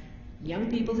had young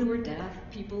people who were deaf,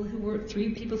 3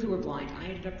 people who were blind. I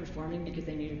ended up performing because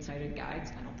they needed sighted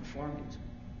guides. I don't perform, it was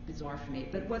bizarre for me.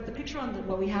 But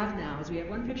what we have now is we have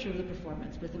one picture of the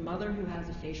performance with a mother who has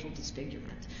a facial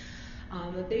disfigurement.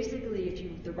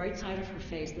 Basically, the right side of her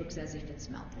face looks as if it's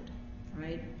melted,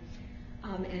 right?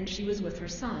 And she was with her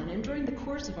son. And during the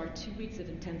course of our 2 weeks of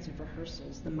intensive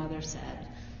rehearsals, the mother said,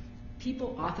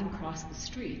 people often cross the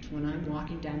street when I'm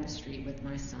walking down the street with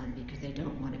my son because they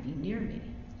don't want to be near me.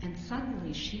 And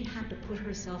suddenly she had to put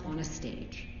herself on a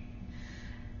stage.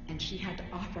 And she had to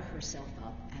offer herself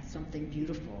up as something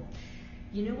beautiful.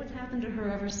 You know what's happened to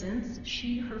her ever since?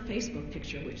 Her Facebook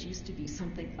picture, which used to be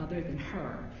something other than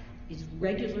her, is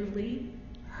regularly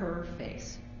her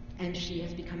face. And she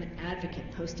has become an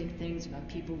advocate, posting things about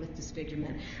people with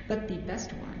disfigurement. But the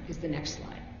best one is the next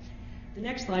slide. The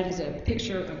next slide is a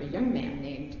picture of a young man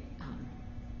named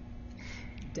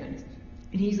Dennis.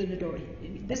 And he's an adorable.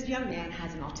 This young man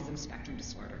has an autism spectrum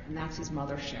disorder, and that's his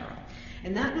mother, Cheryl.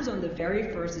 And that was on the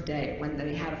very first day when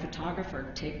they had a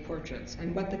photographer take portraits.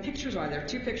 And what the pictures are, there are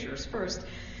 2 pictures. First,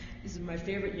 this is my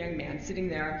favorite young man sitting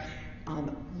there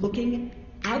looking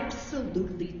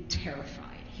absolutely terrified.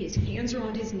 His hands are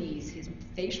on his knees, his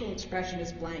facial expression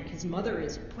is blank. His mother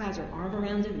has her arm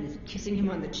around him and is kissing him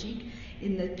on the cheek.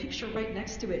 In the picture right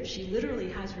next to it, she literally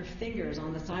has her fingers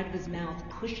on the side of his mouth,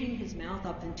 pushing his mouth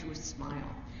up into a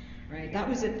smile. Right? That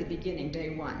was at the beginning,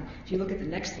 day one. If you look at the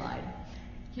next slide,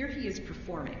 here he is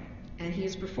performing. And he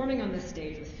is performing on this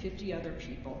stage with 50 other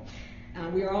people.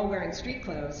 We are all wearing street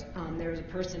clothes. There's a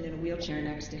person in a wheelchair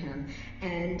next to him.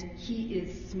 And he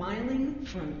is smiling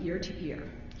from ear to ear.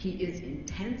 He is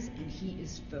intense and he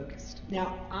is focused.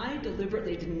 Now, I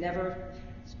deliberately never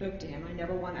spoke to him. I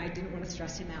didn't want to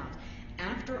stress him out.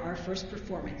 After our first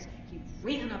performance, he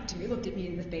ran up to me, looked at me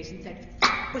in the face and said,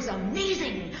 "That was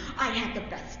amazing! I had the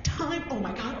best time! Oh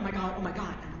my God, oh my God, oh my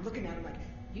God." And I'm looking at him like,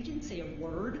 "You didn't say a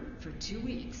word for 2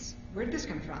 weeks. Where did this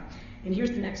come from?" And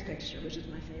here's the next picture, which is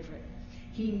my favorite.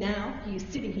 He is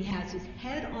sitting, he has his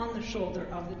head on the shoulder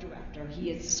of the director.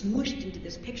 He is smooshed into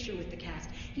this picture with the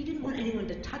cast. He didn't want anyone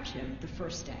to touch him the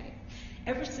first day.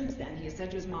 Ever since then, he has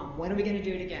said to his mom, "When are we going to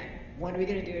do it again? When are we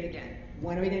going to do it again?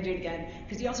 When are we going to do it again?"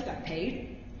 Because he also got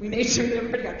paid. We made sure that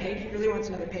everybody got paid. He really wants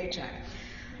another paycheck.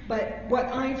 But what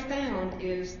I found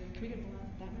is, can we get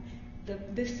that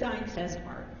one? This sign says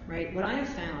art, right? What I have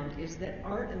found is that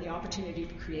art and the opportunity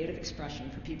for creative expression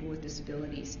for people with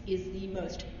disabilities is the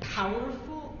most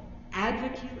powerful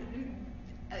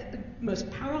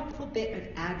bit of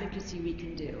advocacy we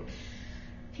can do.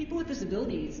 People with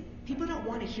disabilities, people don't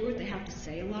want to hear what they have to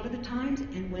say a lot of the times,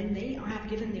 and when they are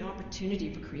given the opportunity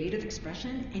for creative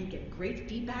expression and get great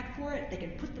feedback for it, they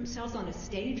can put themselves on a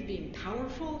stage being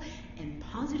powerful and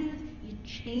positive. It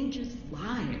changes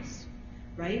lives,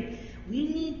 right? We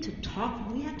need to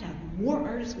talk, we have to have more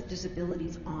artists with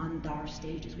disabilities on our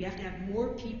stages. We have to have more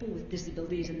people with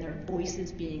disabilities and their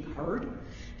voices being heard,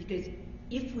 because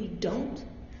if we don't,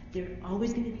 they're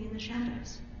always going to be in the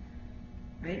shadows,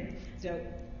 right? So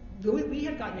we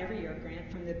have gotten every year a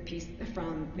grant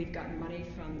we've gotten money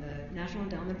from the National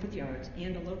Endowment for the Arts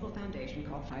and a local foundation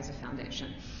called FISA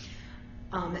Foundation.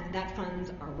 That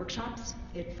funds our workshops,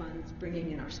 it funds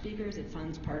bringing in our speakers, it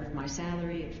funds part of my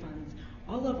salary, it funds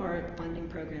all of our funding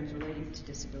programs relating to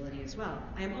disability as well.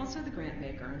 I am also the grant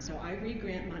maker, and so I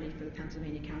re-grant money for the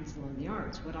Pennsylvania Council on the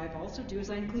Arts. What I also do is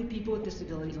I include people with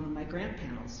disabilities on my grant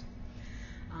panels.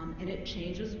 And it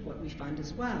changes what we fund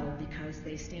as well, because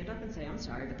they stand up and say, "I'm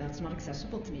sorry, but that's not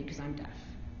accessible to me because I'm deaf.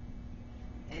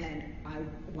 And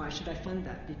why should I fund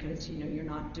that? Because you're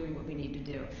not doing what we need to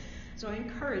do." So I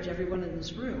encourage everyone in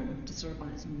this room to serve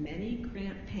on as many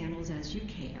grant panels as you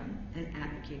can and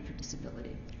advocate for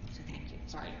disability. So thank you.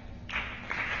 Sorry.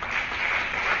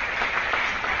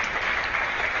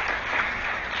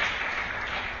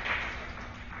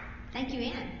 Thank you,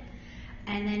 Anne.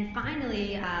 And then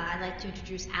finally, I'd like to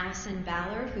introduce Allison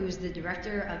Ballard, who is the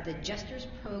director of the Jesters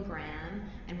Program,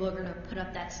 and we're going to put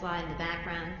up that slide in the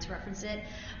background to reference it,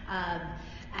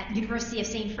 at University of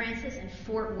St. Francis in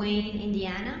Fort Wayne,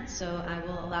 Indiana. So I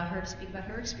will allow her to speak about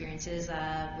her experiences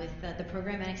with the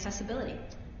program and accessibility.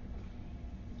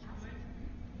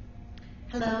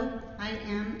 Hello, I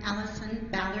am Allison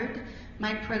Ballard.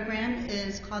 My program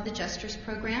is called the Jesters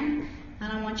Program,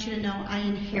 and I want you to know I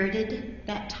inherited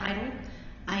that title.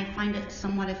 I find it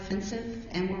somewhat offensive,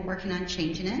 and we're working on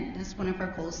changing it. That's one of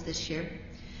our goals this year.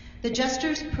 The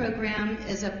Jesters Program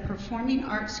is a performing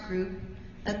arts group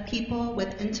of people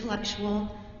with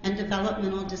intellectual and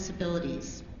developmental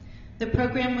disabilities. The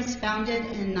program was founded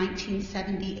in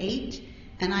 1978,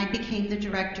 and I became the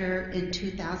director in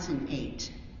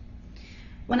 2008.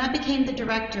 When I became the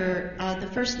director, the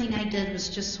first thing I did was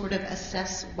just sort of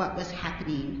assess what was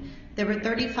happening. There were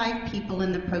 35 people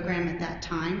in the program at that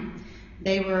time.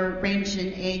 They were ranged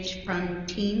in age from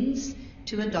teens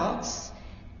to adults.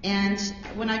 And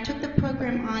when I took the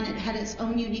program on, it had its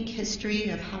own unique history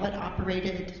of how it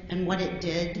operated and what it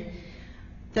did.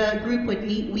 The group would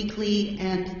meet weekly,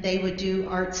 and they would do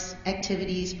arts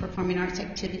activities, performing arts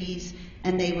activities,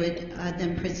 and they would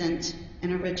then present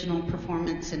an original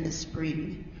performance in the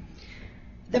spring.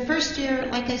 The first year,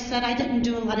 like I said, I didn't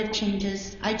do a lot of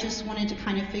changes. I just wanted to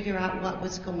kind of figure out what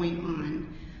was going on.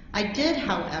 I did,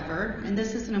 however, and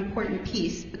this is an important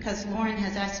piece because Lauren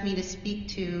has asked me to speak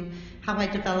to how I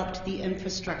developed the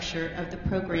infrastructure of the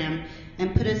program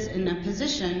and put us in a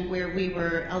position where we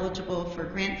were eligible for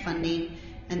grant funding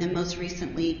and then most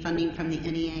recently funding from the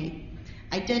NEA.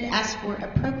 I did ask for a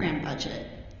program budget,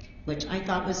 which I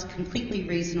thought was completely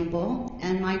reasonable,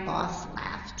 and my boss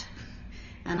laughed.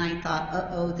 And I thought,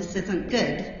 uh-oh, this isn't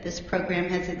good. This program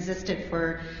has existed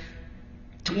for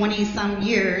 20-some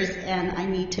years, and I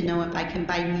need to know if I can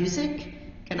buy music.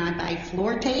 Can I buy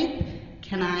floor tape?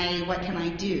 What can I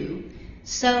do?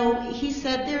 So he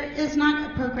said, there is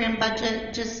not a program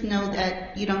budget, just know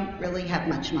that you don't really have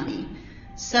much money.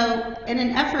 So in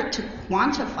an effort to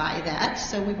quantify that,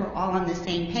 so we were all on the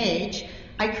same page,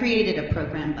 I created a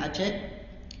program budget,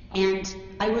 and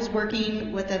I was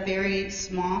working with a very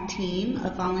small team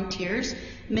of volunteers,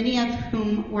 many of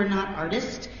whom were not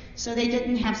artists, so they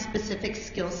didn't have specific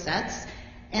skill sets,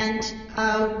 and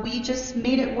we just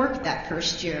made it work that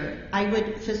first year. I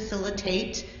would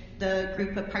facilitate the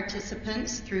group of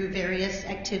participants through various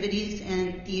activities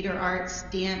in theater arts,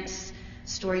 dance,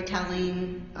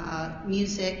 storytelling,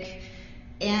 music,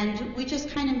 and we just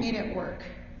kind of made it work.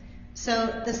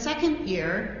 So the second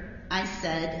year, I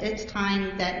said it's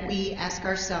time that we ask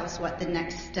ourselves what the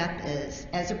next step is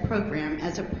as a program,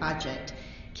 as a project.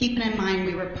 Keeping in mind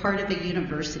we were part of a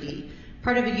university,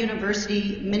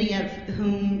 many of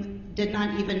whom did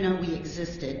not even know we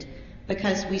existed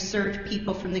because we served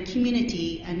people from the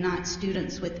community and not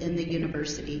students within the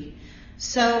university.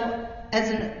 So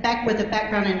with a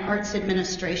background in arts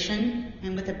administration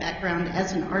and with a background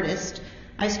as an artist,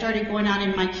 I started going out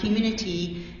in my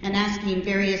community and asking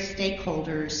various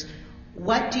stakeholders,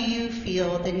 what do you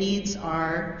feel the needs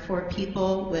are for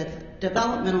people with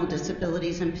developmental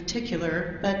disabilities in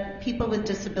particular, but people with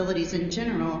disabilities in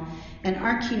general in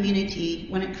our community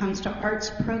when it comes to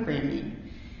arts programming?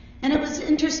 And it was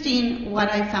interesting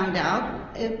what I found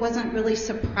out. It wasn't really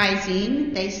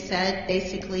surprising. They said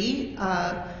basically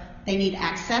they need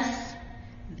access,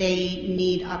 they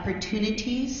need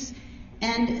opportunities,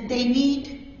 and they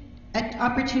need an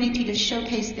opportunity to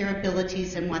showcase their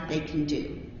abilities and what they can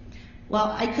do.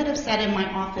 Well, I could have sat in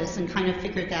my office and kind of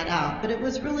figured that out, but it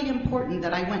was really important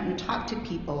that I went and talked to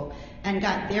people and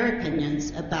got their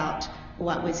opinions about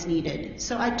what was needed.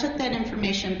 So I took that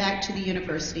information back to the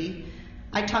university.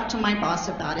 I talked to my boss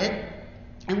about it,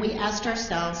 and we asked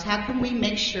ourselves, how can we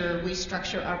make sure we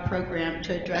structure our program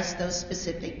to address those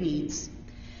specific needs?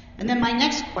 And then my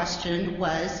next question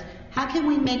was, how can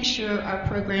we make sure our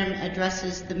program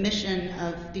addresses the mission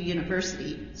of the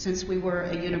university, since we were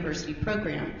a university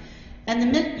program?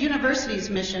 And the university's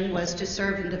mission was to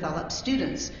serve and develop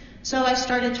students. So I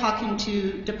started talking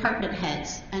to department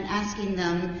heads and asking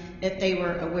them if they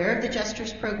were aware of the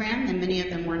Gestures program, and many of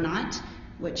them were not,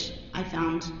 which I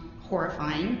found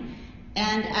horrifying,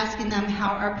 and asking them how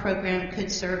our program could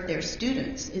serve their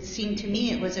students. It seemed to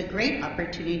me it was a great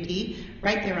opportunity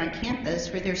right there on campus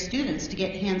for their students to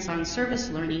get hands-on service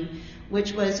learning,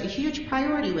 which was a huge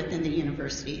priority within the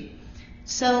university.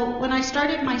 So when I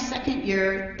started my second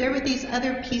year, there were these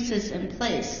other pieces in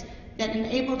place that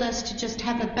enabled us to just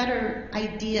have a better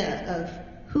idea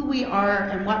of who we are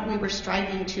and what we were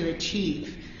striving to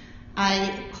achieve.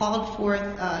 I called forth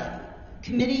a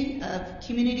committee of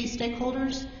community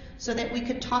stakeholders so that we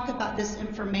could talk about this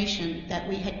information that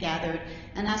we had gathered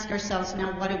and ask ourselves,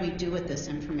 now what do we do with this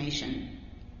information?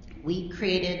 We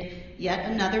created yet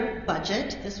another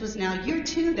budget. This was now year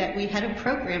 2 that we had a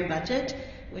program budget,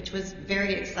 which was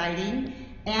very exciting,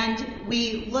 and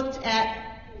we looked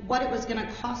at what it was going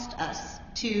to cost us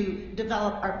to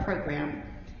develop our program.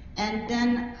 And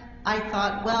then I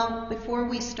thought, well, before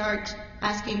we start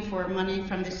asking for money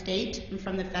from the state and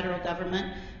from the federal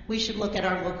government, we should look at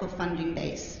our local funding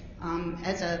base.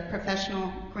 As a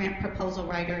professional grant proposal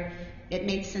writer, it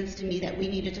made sense to me that we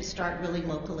needed to start really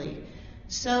locally.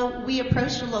 So we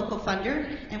approached a local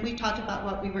funder and we talked about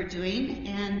what we were doing,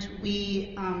 and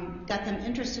we got them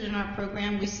interested in our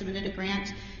program. We submitted a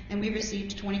grant and we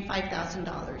received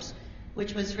 $25,000,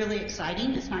 which was really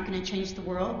exciting. It's not going to change the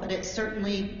world, but it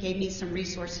certainly gave me some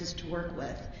resources to work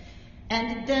with.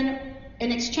 And then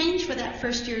in exchange for that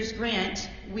first year's grant,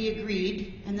 we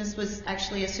agreed, and this was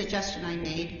actually a suggestion I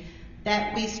made,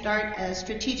 that we start a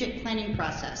strategic planning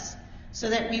process so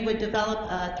that we would develop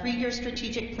a 3-year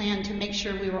strategic plan to make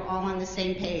sure we were all on the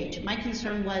same page. My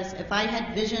concern was if I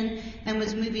had vision and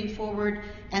was moving forward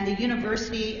and the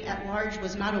university at large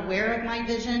was not aware of my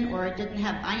vision or didn't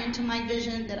have buy-in to my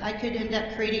vision, that I could end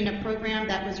up creating a program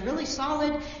that was really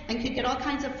solid and could get all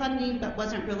kinds of funding but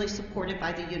wasn't really supported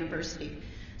by the university.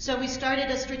 So we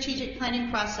started a strategic planning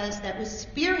process that was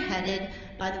spearheaded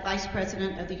by the vice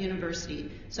president of the university.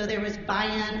 So there was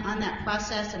buy-in on that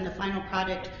process and the final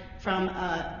product from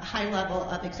a high level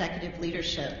of executive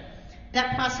leadership.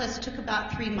 That process took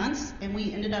about 3 months, and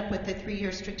we ended up with a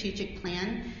 3-year strategic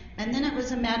plan. And then it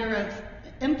was a matter of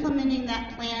implementing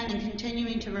that plan and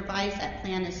continuing to revise that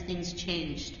plan as things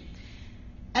changed.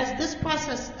 As this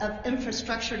process of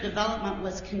infrastructure development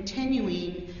was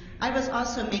continuing, I was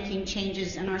also making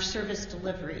changes in our service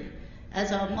delivery.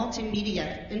 As a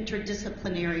multimedia,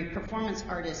 interdisciplinary performance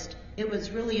artist, it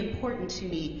was really important to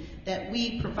me that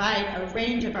we provide a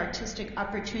range of artistic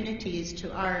opportunities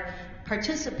to our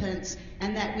participants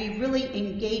and that we really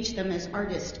engage them as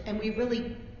artists and we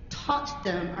really taught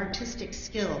them artistic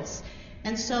skills.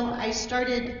 And so I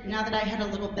started, now that I had a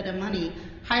little bit of money,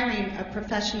 hiring a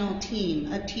professional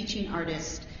team of teaching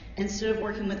artists instead of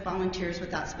working with volunteers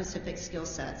without specific skill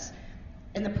sets.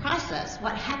 In the process,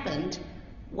 what happened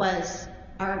was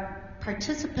our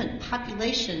participant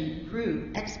population grew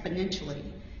exponentially.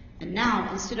 And now,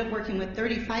 instead of working with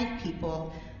 35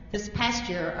 people, this past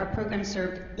year, our program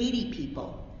served 80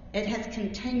 people. It has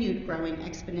continued growing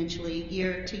exponentially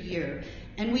year to year.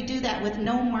 And we do that with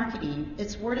no marketing.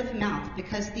 It's word of mouth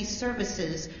because these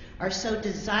services are so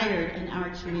desired in our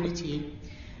community.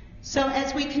 So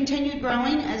as we continued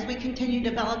growing, as we continued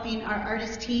developing our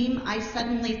artist team, I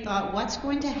suddenly thought, what's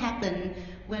going to happen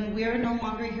when we're no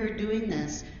longer here doing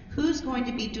this? Who's going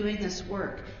to be doing this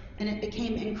work? And it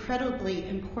became incredibly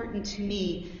important to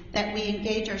me that we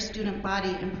engage our student body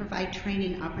and provide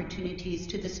training opportunities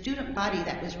to the student body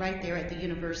that was right there at the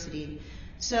university.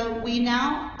 So we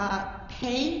now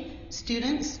pay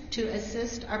students to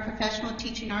assist our professional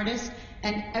teaching artists,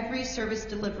 and every service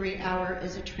delivery hour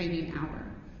is a training hour.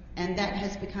 And that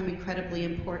has become incredibly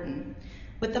important.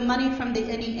 With the money from the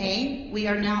NEA, we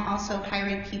are now also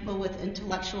hiring people with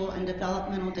intellectual and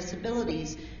developmental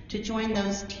disabilities to join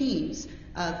those teams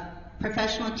of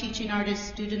professional teaching artists,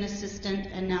 student assistant,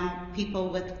 and now people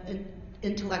with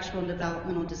intellectual and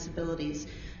developmental disabilities.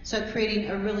 So creating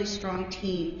a really strong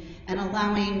team and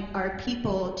allowing our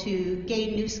people to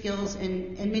gain new skills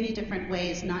in many different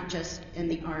ways, not just in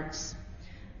the arts.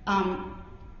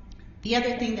 The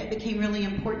other thing that became really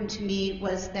important to me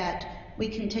was that we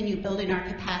continue building our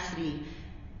capacity.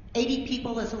 80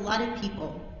 people is a lot of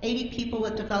people. 80 people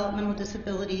with developmental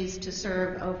disabilities to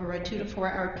serve over a 2 to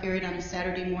 4 hour period on a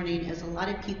Saturday morning is a lot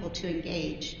of people to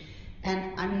engage.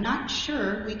 And I'm not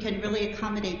sure we can really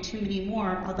accommodate too many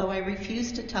more, although I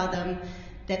refuse to tell them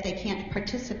that they can't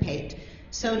participate.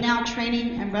 So now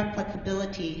training and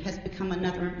replicability has become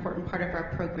another important part of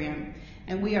our program.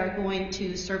 And we are going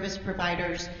to service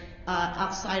providers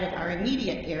outside of our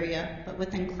immediate area, but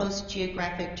within close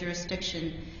geographic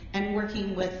jurisdiction, and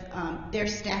working with their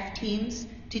staff teams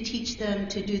to teach them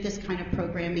to do this kind of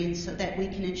programming so that we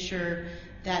can ensure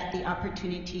that the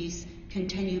opportunities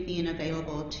continue being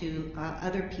available to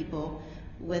other people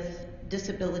with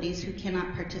disabilities who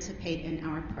cannot participate in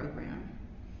our program.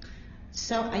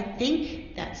 So I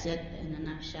think that's it in a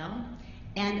nutshell.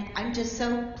 And I'm just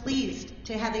so pleased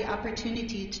to have the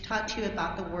opportunity to talk to you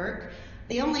about the work.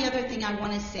 The only other thing I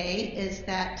want to say is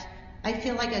that I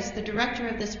feel like as the director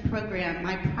of this program,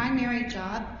 my primary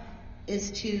job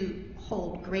is to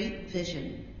hold great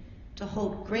vision, for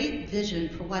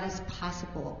what is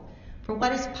possible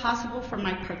for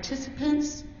my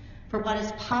participants, for what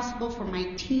is possible for my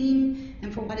team,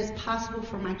 and for what is possible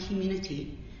for my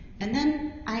community. And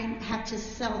then I have to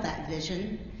sell that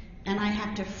vision, and I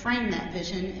have to frame that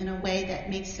vision in a way that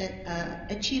makes it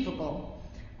achievable.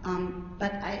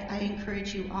 But I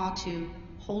encourage you all to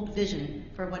hold vision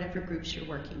for whatever groups you're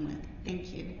working with.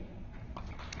 Thank you.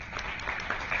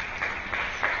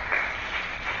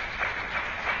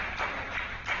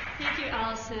 Thank you,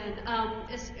 Allison.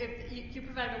 You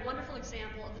provided a wonderful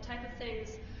example of the type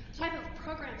of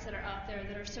programs that are out there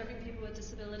that are serving people with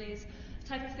disabilities, the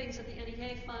type of things that the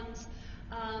NEA funds,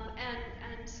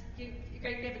 and you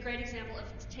gave a great example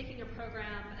of taking a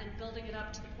program and building it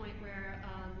up to the point where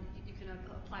you can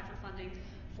apply for funding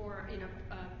for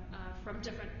from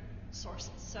different sources.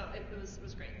 So it was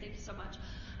great. Thank you so much.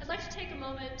 I'd like to take a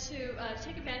moment to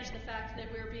take advantage of the fact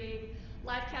that we're being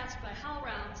live cast by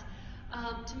HowlRound.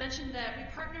 To mention that we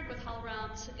partnered with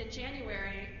HowlRound in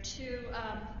January to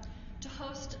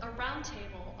host a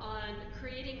roundtable on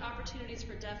creating opportunities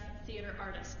for deaf theater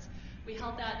artists. We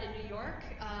held that in New York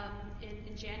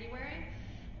in January,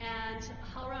 and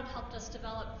HowlRound helped us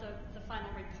develop the final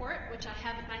report, which I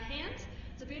have in my hand.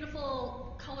 It's a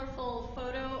beautiful, colorful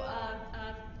photo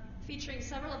featuring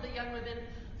several of the young women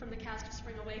from the cast of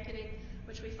Spring Awakening,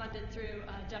 which we funded through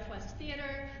Deaf West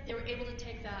Theater. They were able to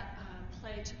take that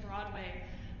play to Broadway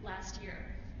last year.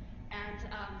 And,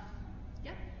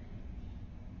 yeah?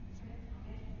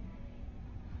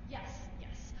 Yes.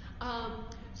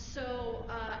 So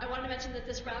I wanted to mention that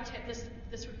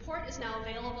this report is now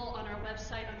available on our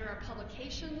website under our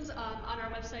publications. On our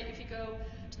website, if you go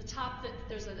to the top,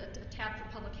 there's a tab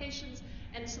for publications,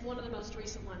 and it's one of the most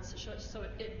recent ones, so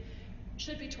it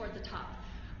should be toward the top.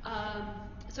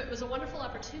 So it was a wonderful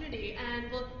opportunity, and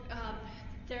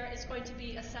there is going to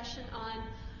be a session on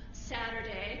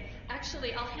Saturday.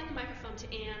 Actually, I'll hand the microphone to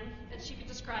Anne, and she can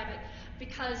describe it,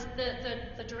 because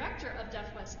the director of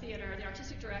Deaf West Theater, the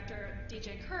artistic director,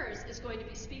 DJ Kurz, is going to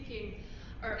be speaking,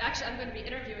 or actually I'm going to be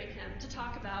interviewing him to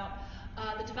talk about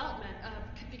the development,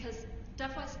 because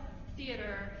Deaf West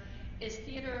Theater is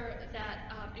theater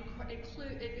that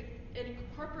it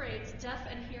incorporates deaf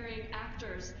and hearing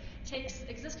actors, takes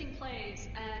existing plays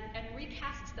and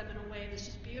recasts them in a way that's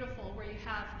just beautiful, where you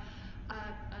have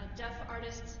deaf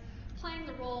artists playing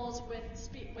the roles with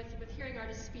hearing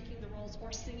artists speaking the roles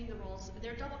or singing the roles.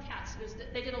 They're double cast.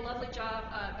 They did a lovely job,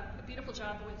 a beautiful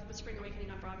job with Spring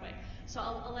Awakening on Broadway. So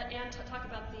I'll let Anne talk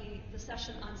about the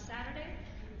session on Saturday.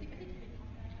 I think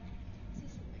is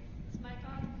this mic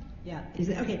on? Yeah.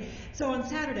 Okay. So on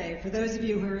Saturday, for those of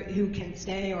you who can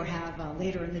stay or have a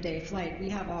later in the day flight, we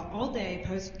have an all-day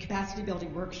post-capacity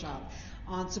building workshop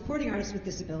on supporting artists with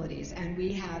disabilities. And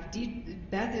we have,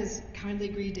 Beth has kindly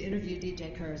agreed to interview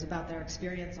DJ Kurz about their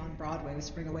experience on Broadway with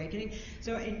Spring Awakening.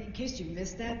 So in case you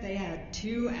missed that, they had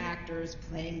 2 actors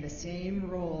playing the same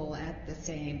role at the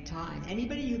same time.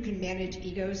 Anybody who can manage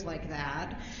egos like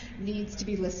that needs to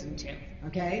be listened to,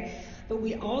 okay? But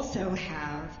we also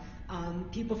have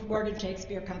people from Morgan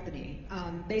Shakespeare Company,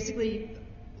 basically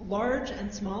large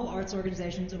and small arts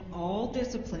organizations of all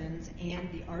disciplines and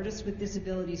the artists with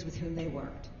disabilities with whom they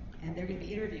worked. And they're going to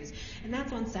be interviews. And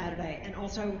that's on Saturday. And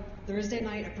also Thursday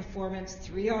night, a performance,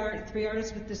 three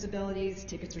artists with disabilities.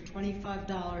 Tickets are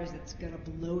 $25. It's going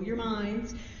to blow your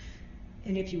minds.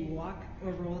 And if you walk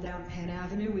or roll down Penn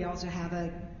Avenue, we also have a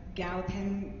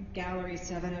Penn Gallery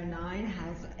 709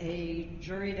 has a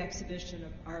juried exhibition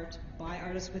of art by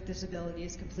artists with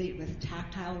disabilities, complete with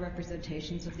tactile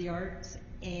representations of the arts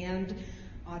and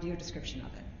audio description of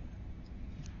it.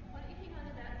 Why don't you hang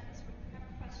on to that in case we have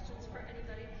questions for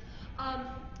anybody.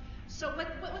 So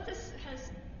what this has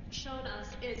shown us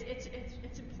is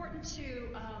it's important to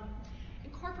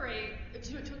incorporate,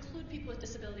 to include people with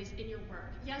disabilities in your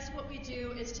work. Yes, what we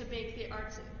do is to make the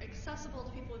arts accessible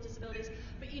to people with disabilities,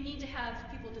 but you need to have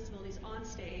people with disabilities on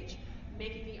stage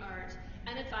making the art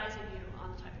and advising you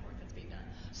on the type of work that's being done.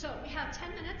 So we have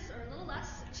 10 minutes or a little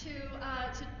less to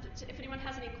if anyone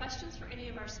has any questions for any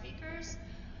of our speakers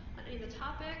on any of the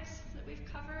topics that we've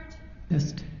covered.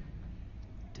 Test.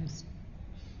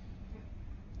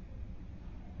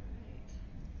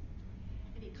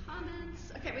 Any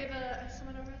comments? Okay, we have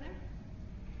someone over there.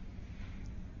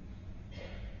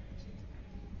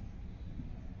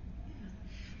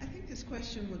 I think this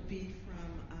question would be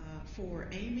for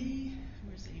Amy.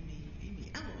 Where's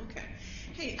Amy? Oh, okay.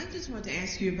 Hey, I just wanted to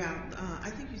ask you about, I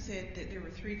think you said that there were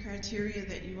 3 criteria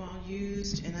that you all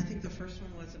used, and I think the first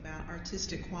one was about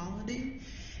artistic quality.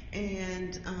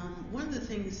 And one of the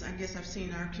things I guess I've seen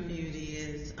in our community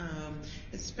is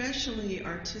especially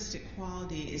artistic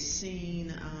quality is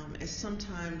seen as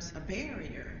sometimes a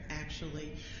barrier,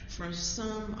 actually, from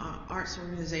some arts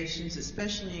organizations,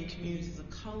 especially in communities of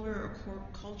color or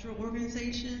cultural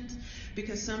organizations,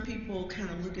 because some people kind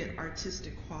of look at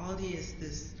artistic quality as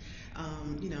this,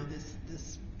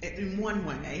 this in one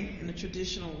way, in a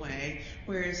traditional way,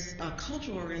 whereas a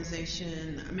cultural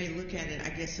organization may look at it, I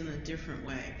guess, in a different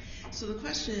way. So the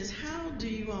question is, how do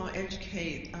you all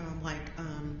educate,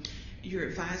 your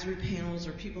advisory panels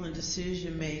or people in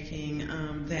decision making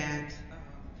that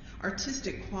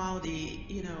artistic quality,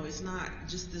 is not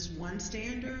just this one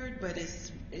standard, but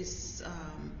it's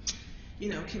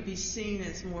can be seen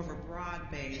as more of a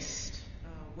broad-based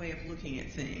way of looking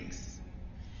at things?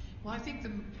 Well, I think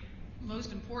the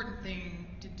most important thing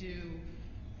to do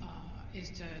is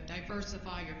to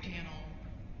diversify your panel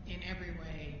in every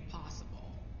way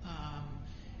possible.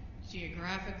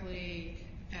 Geographically,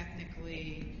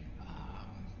 ethnically,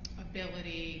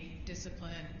 ability,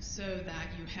 discipline, so that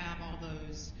you have all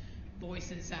those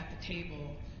voices at the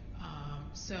table.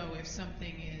 So if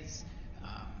something is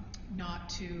not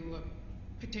to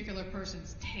a particular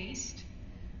person's taste,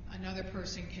 another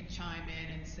person can chime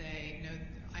in and say,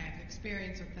 I have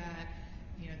experience with that,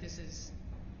 this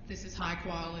is high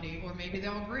quality, or maybe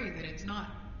they'll agree that it's not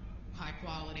high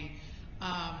quality.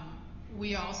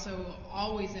 We also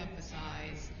always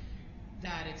emphasize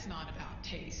that it's not about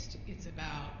taste, it's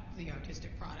about the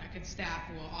artistic product, and staff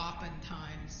will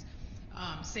oftentimes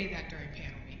say that during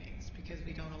panel meetings because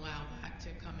we don't allow that to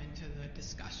come into the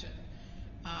discussion.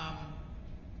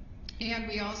 And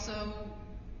we also,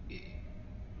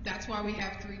 that's why we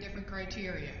have 3 different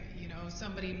criteria.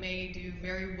 Somebody may do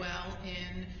very well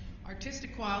in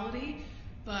artistic quality,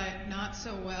 but not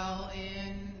so well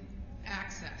in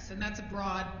access. And that's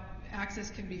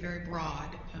access can be very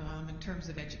broad in terms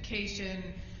of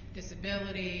education,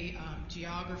 disability,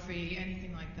 geography,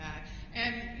 anything like that.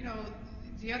 And,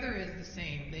 the other is the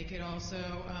same. They could also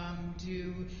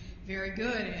do very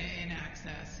good in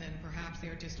access, and perhaps the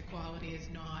artistic quality is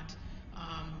not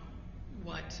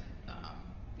what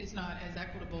is not as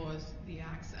equitable as the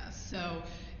access. So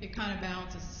it kind of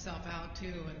balances itself out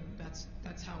too, and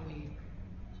that's how we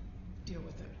deal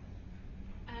with it.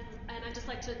 And I'd just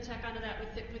like to tack onto that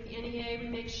with the NEA, we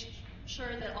make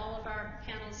sure that all of our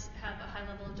panels have a high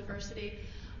level of diversity.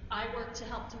 I work to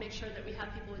help to make sure that we have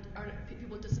people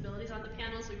with disabilities on the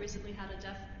panels. We recently had a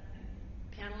deaf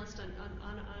panelist on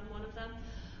one of them.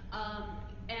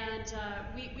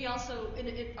 We also,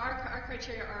 our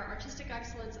criteria are artistic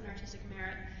excellence and artistic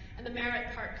merit. And the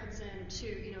merit part comes in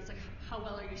too, it's like how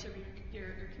well are you serving your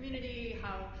community,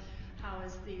 how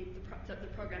is the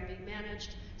program being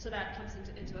managed, so that comes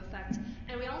into effect.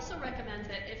 And we also recommend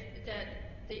that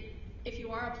if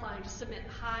you are applying, to submit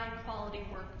high quality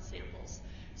work samples.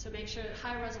 So make sure that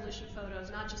high resolution photos,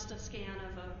 not just a scan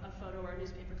of a photo or a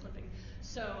newspaper clipping.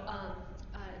 So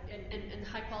and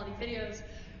high quality videos.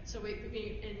 So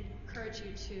we encourage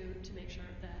you to make sure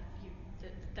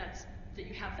that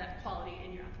you have that quality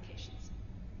in your applications.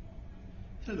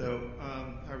 Hello,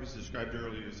 I was described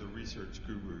earlier as a research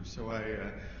guru, so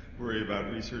I worry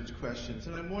about research questions.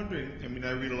 And I'm wondering,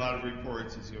 I read a lot of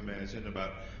reports, as you imagine,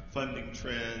 about funding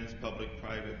trends,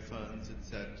 public-private funds, et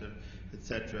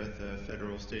cetera, at the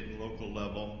federal, state, and local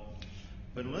level.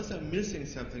 But unless I'm missing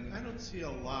something, I don't see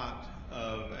a lot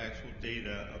of actual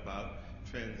data about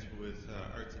trends with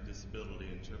arts and disability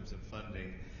in terms of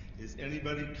funding. Is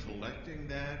anybody collecting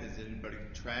that? Is anybody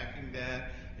tracking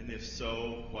that? And if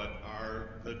so, what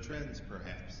are the trends,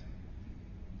 perhaps?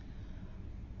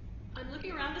 I'm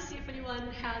looking around to see if anyone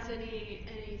has any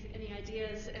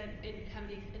ideas and have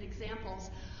any examples.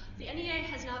 The NEA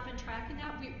has not been tracking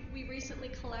that. We recently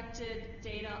collected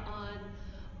data on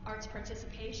arts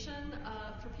participation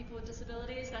for people with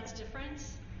disabilities. That's different.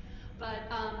 But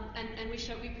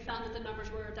we found that the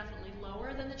numbers were definitely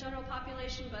lower than the general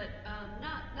population, but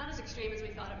not as extreme as we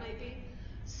thought it might be.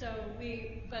 So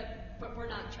but we're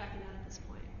not tracking that at this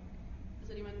point. Does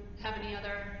anyone have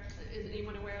is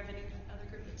anyone aware of any other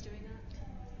group that's doing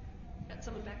that? Got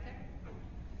someone back there?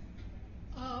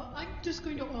 I'm just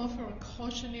going to offer a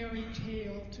cautionary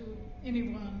tale to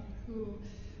anyone who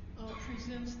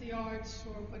presents the arts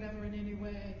or whatever in any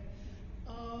way.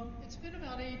 It's been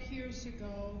about 8 years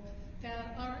ago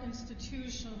that our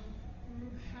institution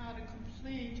had a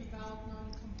complaint about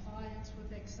non-compliance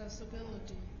with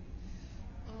accessibility.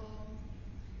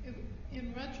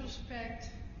 In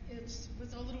retrospect, it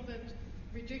was a little bit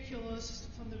ridiculous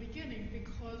from the beginning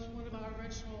because one of our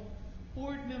original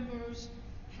board members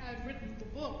had written the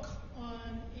book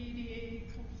on ADA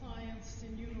compliance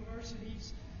in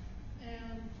universities,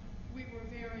 and we were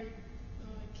very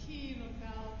keen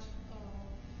about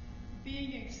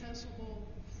being accessible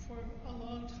for a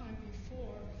long time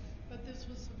before, but this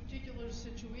was a particular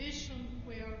situation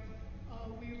where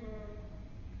we were,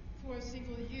 for a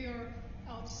single year,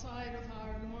 outside of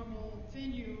our normal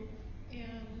venue,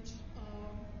 and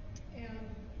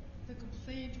the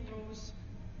complaint arose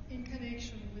in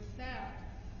connection with that.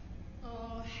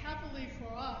 Happily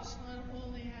for us, not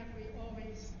only had we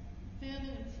always been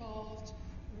involved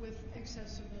with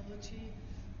accessibility,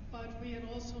 but we had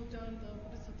also done the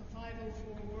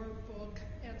 504 workbook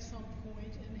at some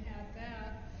point and had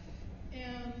that.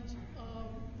 And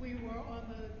we were on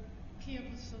the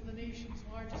campus of the nation's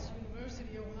largest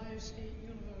university, Ohio State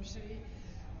University,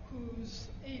 whose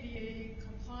ADA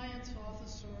compliance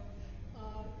officer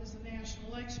is a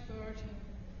national expert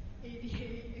in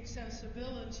ADA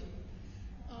accessibility.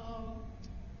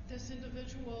 This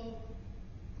individual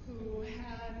who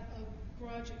had a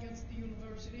grudge against the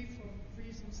university for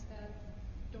reasons that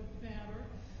don't matter,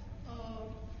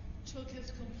 took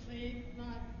his complaint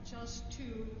not just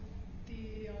to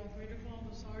the Greater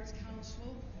Columbus Arts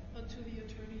Council, but to the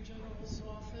Attorney General's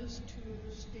office, to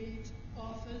the state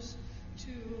office,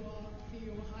 to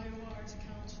the Ohio Arts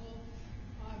Council,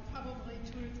 probably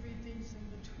 2 or 3 things in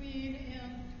between,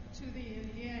 and to the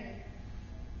NEA.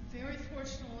 Very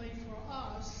fortunately for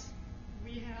us,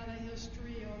 we had a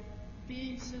history of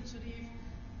being sensitive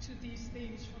to these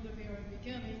things from the very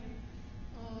beginning.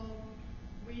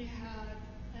 We had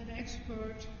an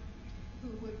expert who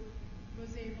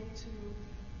was able to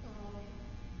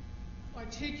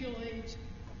articulate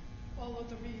all of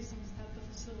the reasons that the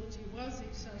facility was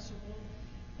accessible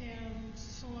and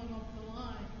so on up the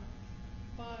line.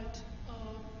 But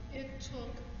it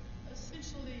took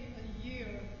essentially a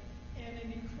year and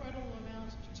an incredible amount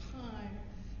of time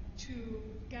to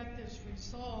get this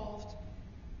resolved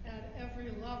at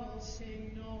every level,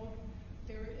 saying no,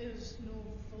 there is no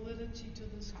validity to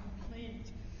this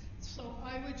complaint. So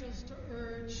I would just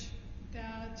urge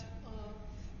that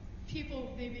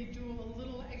people maybe do a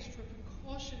little extra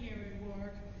precautionary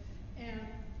work and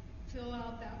fill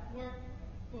out that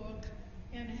book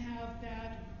and have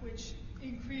that which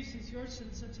increases your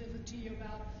sensitivity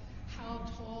about how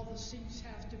tall the seats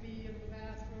have to be in the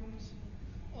bathrooms,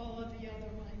 all of the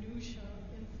other minutiae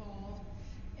involved.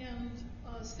 And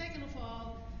second of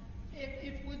all,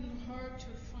 it wouldn't hurt to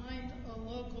find a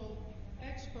local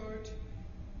expert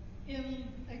in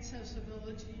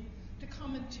accessibility to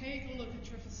come and take a look at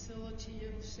your facility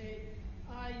and say,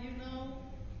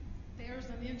 there's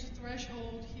an inch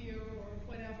threshold here or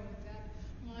whatever that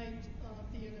might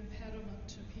be an impediment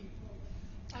to people.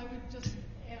 I would just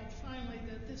add finally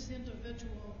that this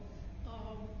individual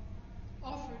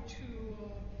offered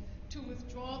to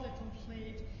withdraw the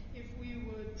complaint if we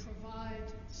would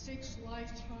provide 6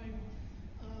 lifetime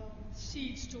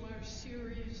seats to our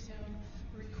series and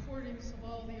recordings of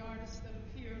all the artists that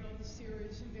appeared on the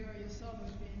series and various other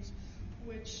things,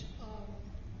 which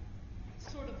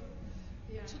sort of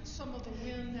took some of the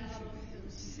wind out of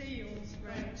his sails,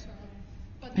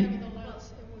 but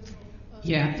nevertheless, it was a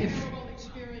terrible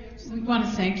experience. We want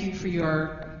to thank you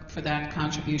for that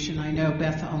contribution. I know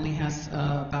Beth only has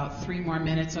about 3 more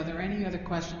minutes. Are there any other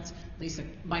questions? Lisa,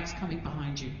 Mike's coming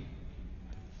behind you.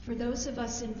 For those of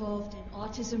us involved in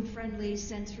autism-friendly,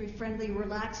 sensory-friendly,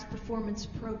 relaxed performance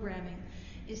programming,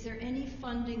 is there any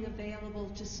funding available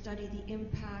to study the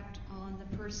impact on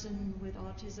the person with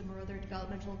autism or other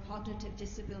developmental cognitive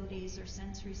disabilities or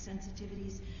sensory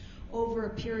sensitivities over a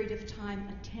period of time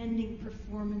attending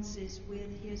performances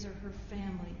with his or her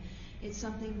family? It's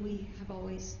something we have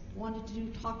always wanted to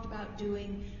do, talked about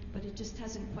doing, but it just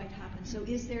hasn't quite happened. So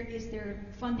is there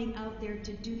funding out there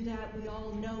to do that? We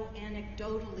all know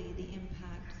anecdotally the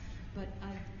impact, but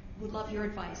I would love your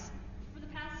advice. For the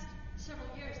past several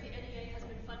years, the NEA has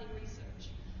been funding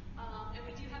research. And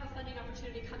we do have a funding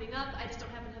opportunity coming up. I just don't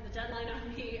happen to have the deadline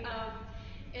on me.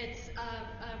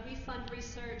 We fund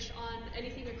research on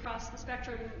anything across the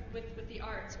spectrum with the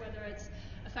arts, whether it's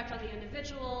effect on the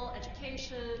individual,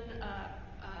 education,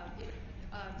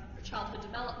 childhood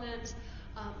development,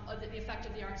 the effect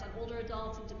of the arts on older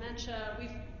adults and dementia.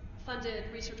 We've funded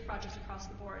research projects across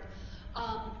the board.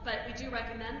 But we do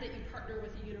recommend that you partner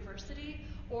with a university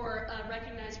or a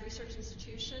recognized research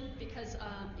institution because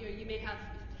you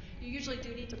usually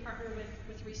do need to partner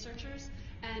with researchers,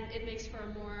 and it makes for a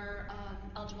more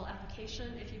eligible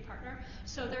application if you partner.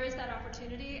 So there is that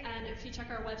opportunity, and if you check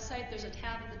our website, there's a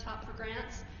tab at the top for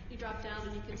grants. You drop down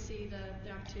and you can see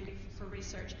the opportunity for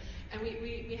research. And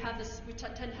we have this. We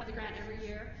tend to have the grant every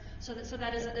year, so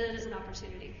that is an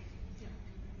opportunity.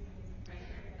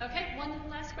 Okay, one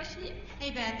last question. Hey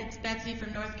Beth, it's Betsy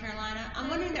from North Carolina. I'm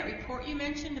wondering that report you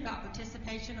mentioned about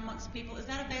participation amongst people, is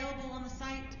that available on the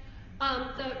site?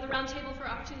 The roundtable for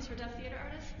opportunities for deaf theater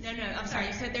artists? No, I'm sorry.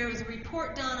 You said there was a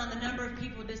report done on the number of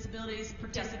people with disabilities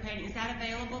participating. Is that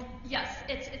available? Yes,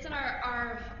 it's in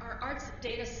our arts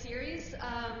data series.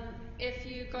 If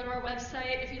you go to our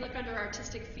website, if you look under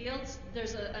artistic fields,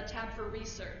 there's a tab for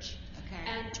research. Okay.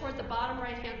 And toward the bottom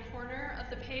right-hand corner of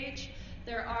the page,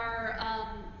 there are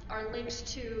links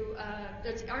to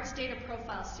the Arts Data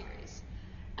Profile Series.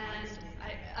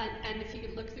 And if you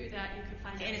could look through that, you can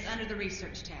find it. And it's under the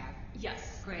Research tab?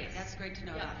 Yes. Great, that's great to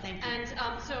know about. Thank you. And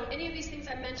so any of these things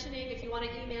I'm mentioning, if you want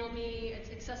to email me, it's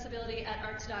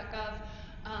accessibility@arts.gov.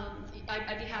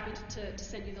 I'd be happy to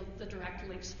send you the direct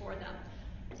links for them.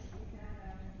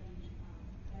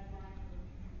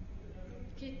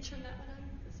 Can you turn that one on?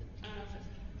 I don't know if it's...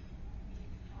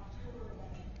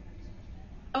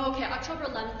 Oh, okay. October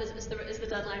 11th is the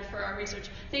deadline for our research.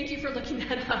 Thank you for looking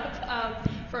that up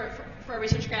for our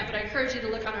research grant, but I encourage you to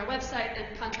look on our website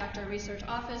and contact our research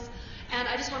office. And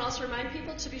I just want to also remind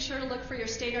people to be sure to look for your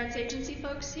state arts agency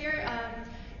folks here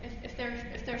if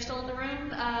they're still in the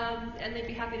room, and they'd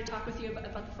be happy to talk with you about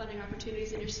the funding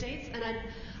opportunities in your states. And I'd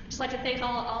just like to thank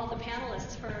all of the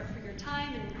panelists for your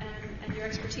time and your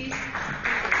expertise.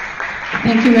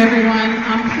 Thank you, everyone.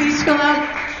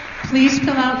 Please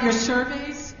fill out your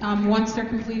surveys. Once they're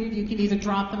completed, you can either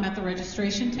drop them at the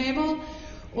registration table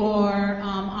or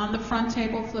on the front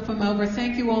table, flip them over.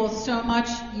 Thank you all so much.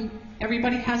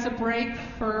 Everybody has a break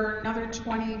for another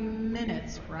 20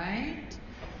 minutes, right?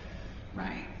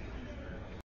 Right.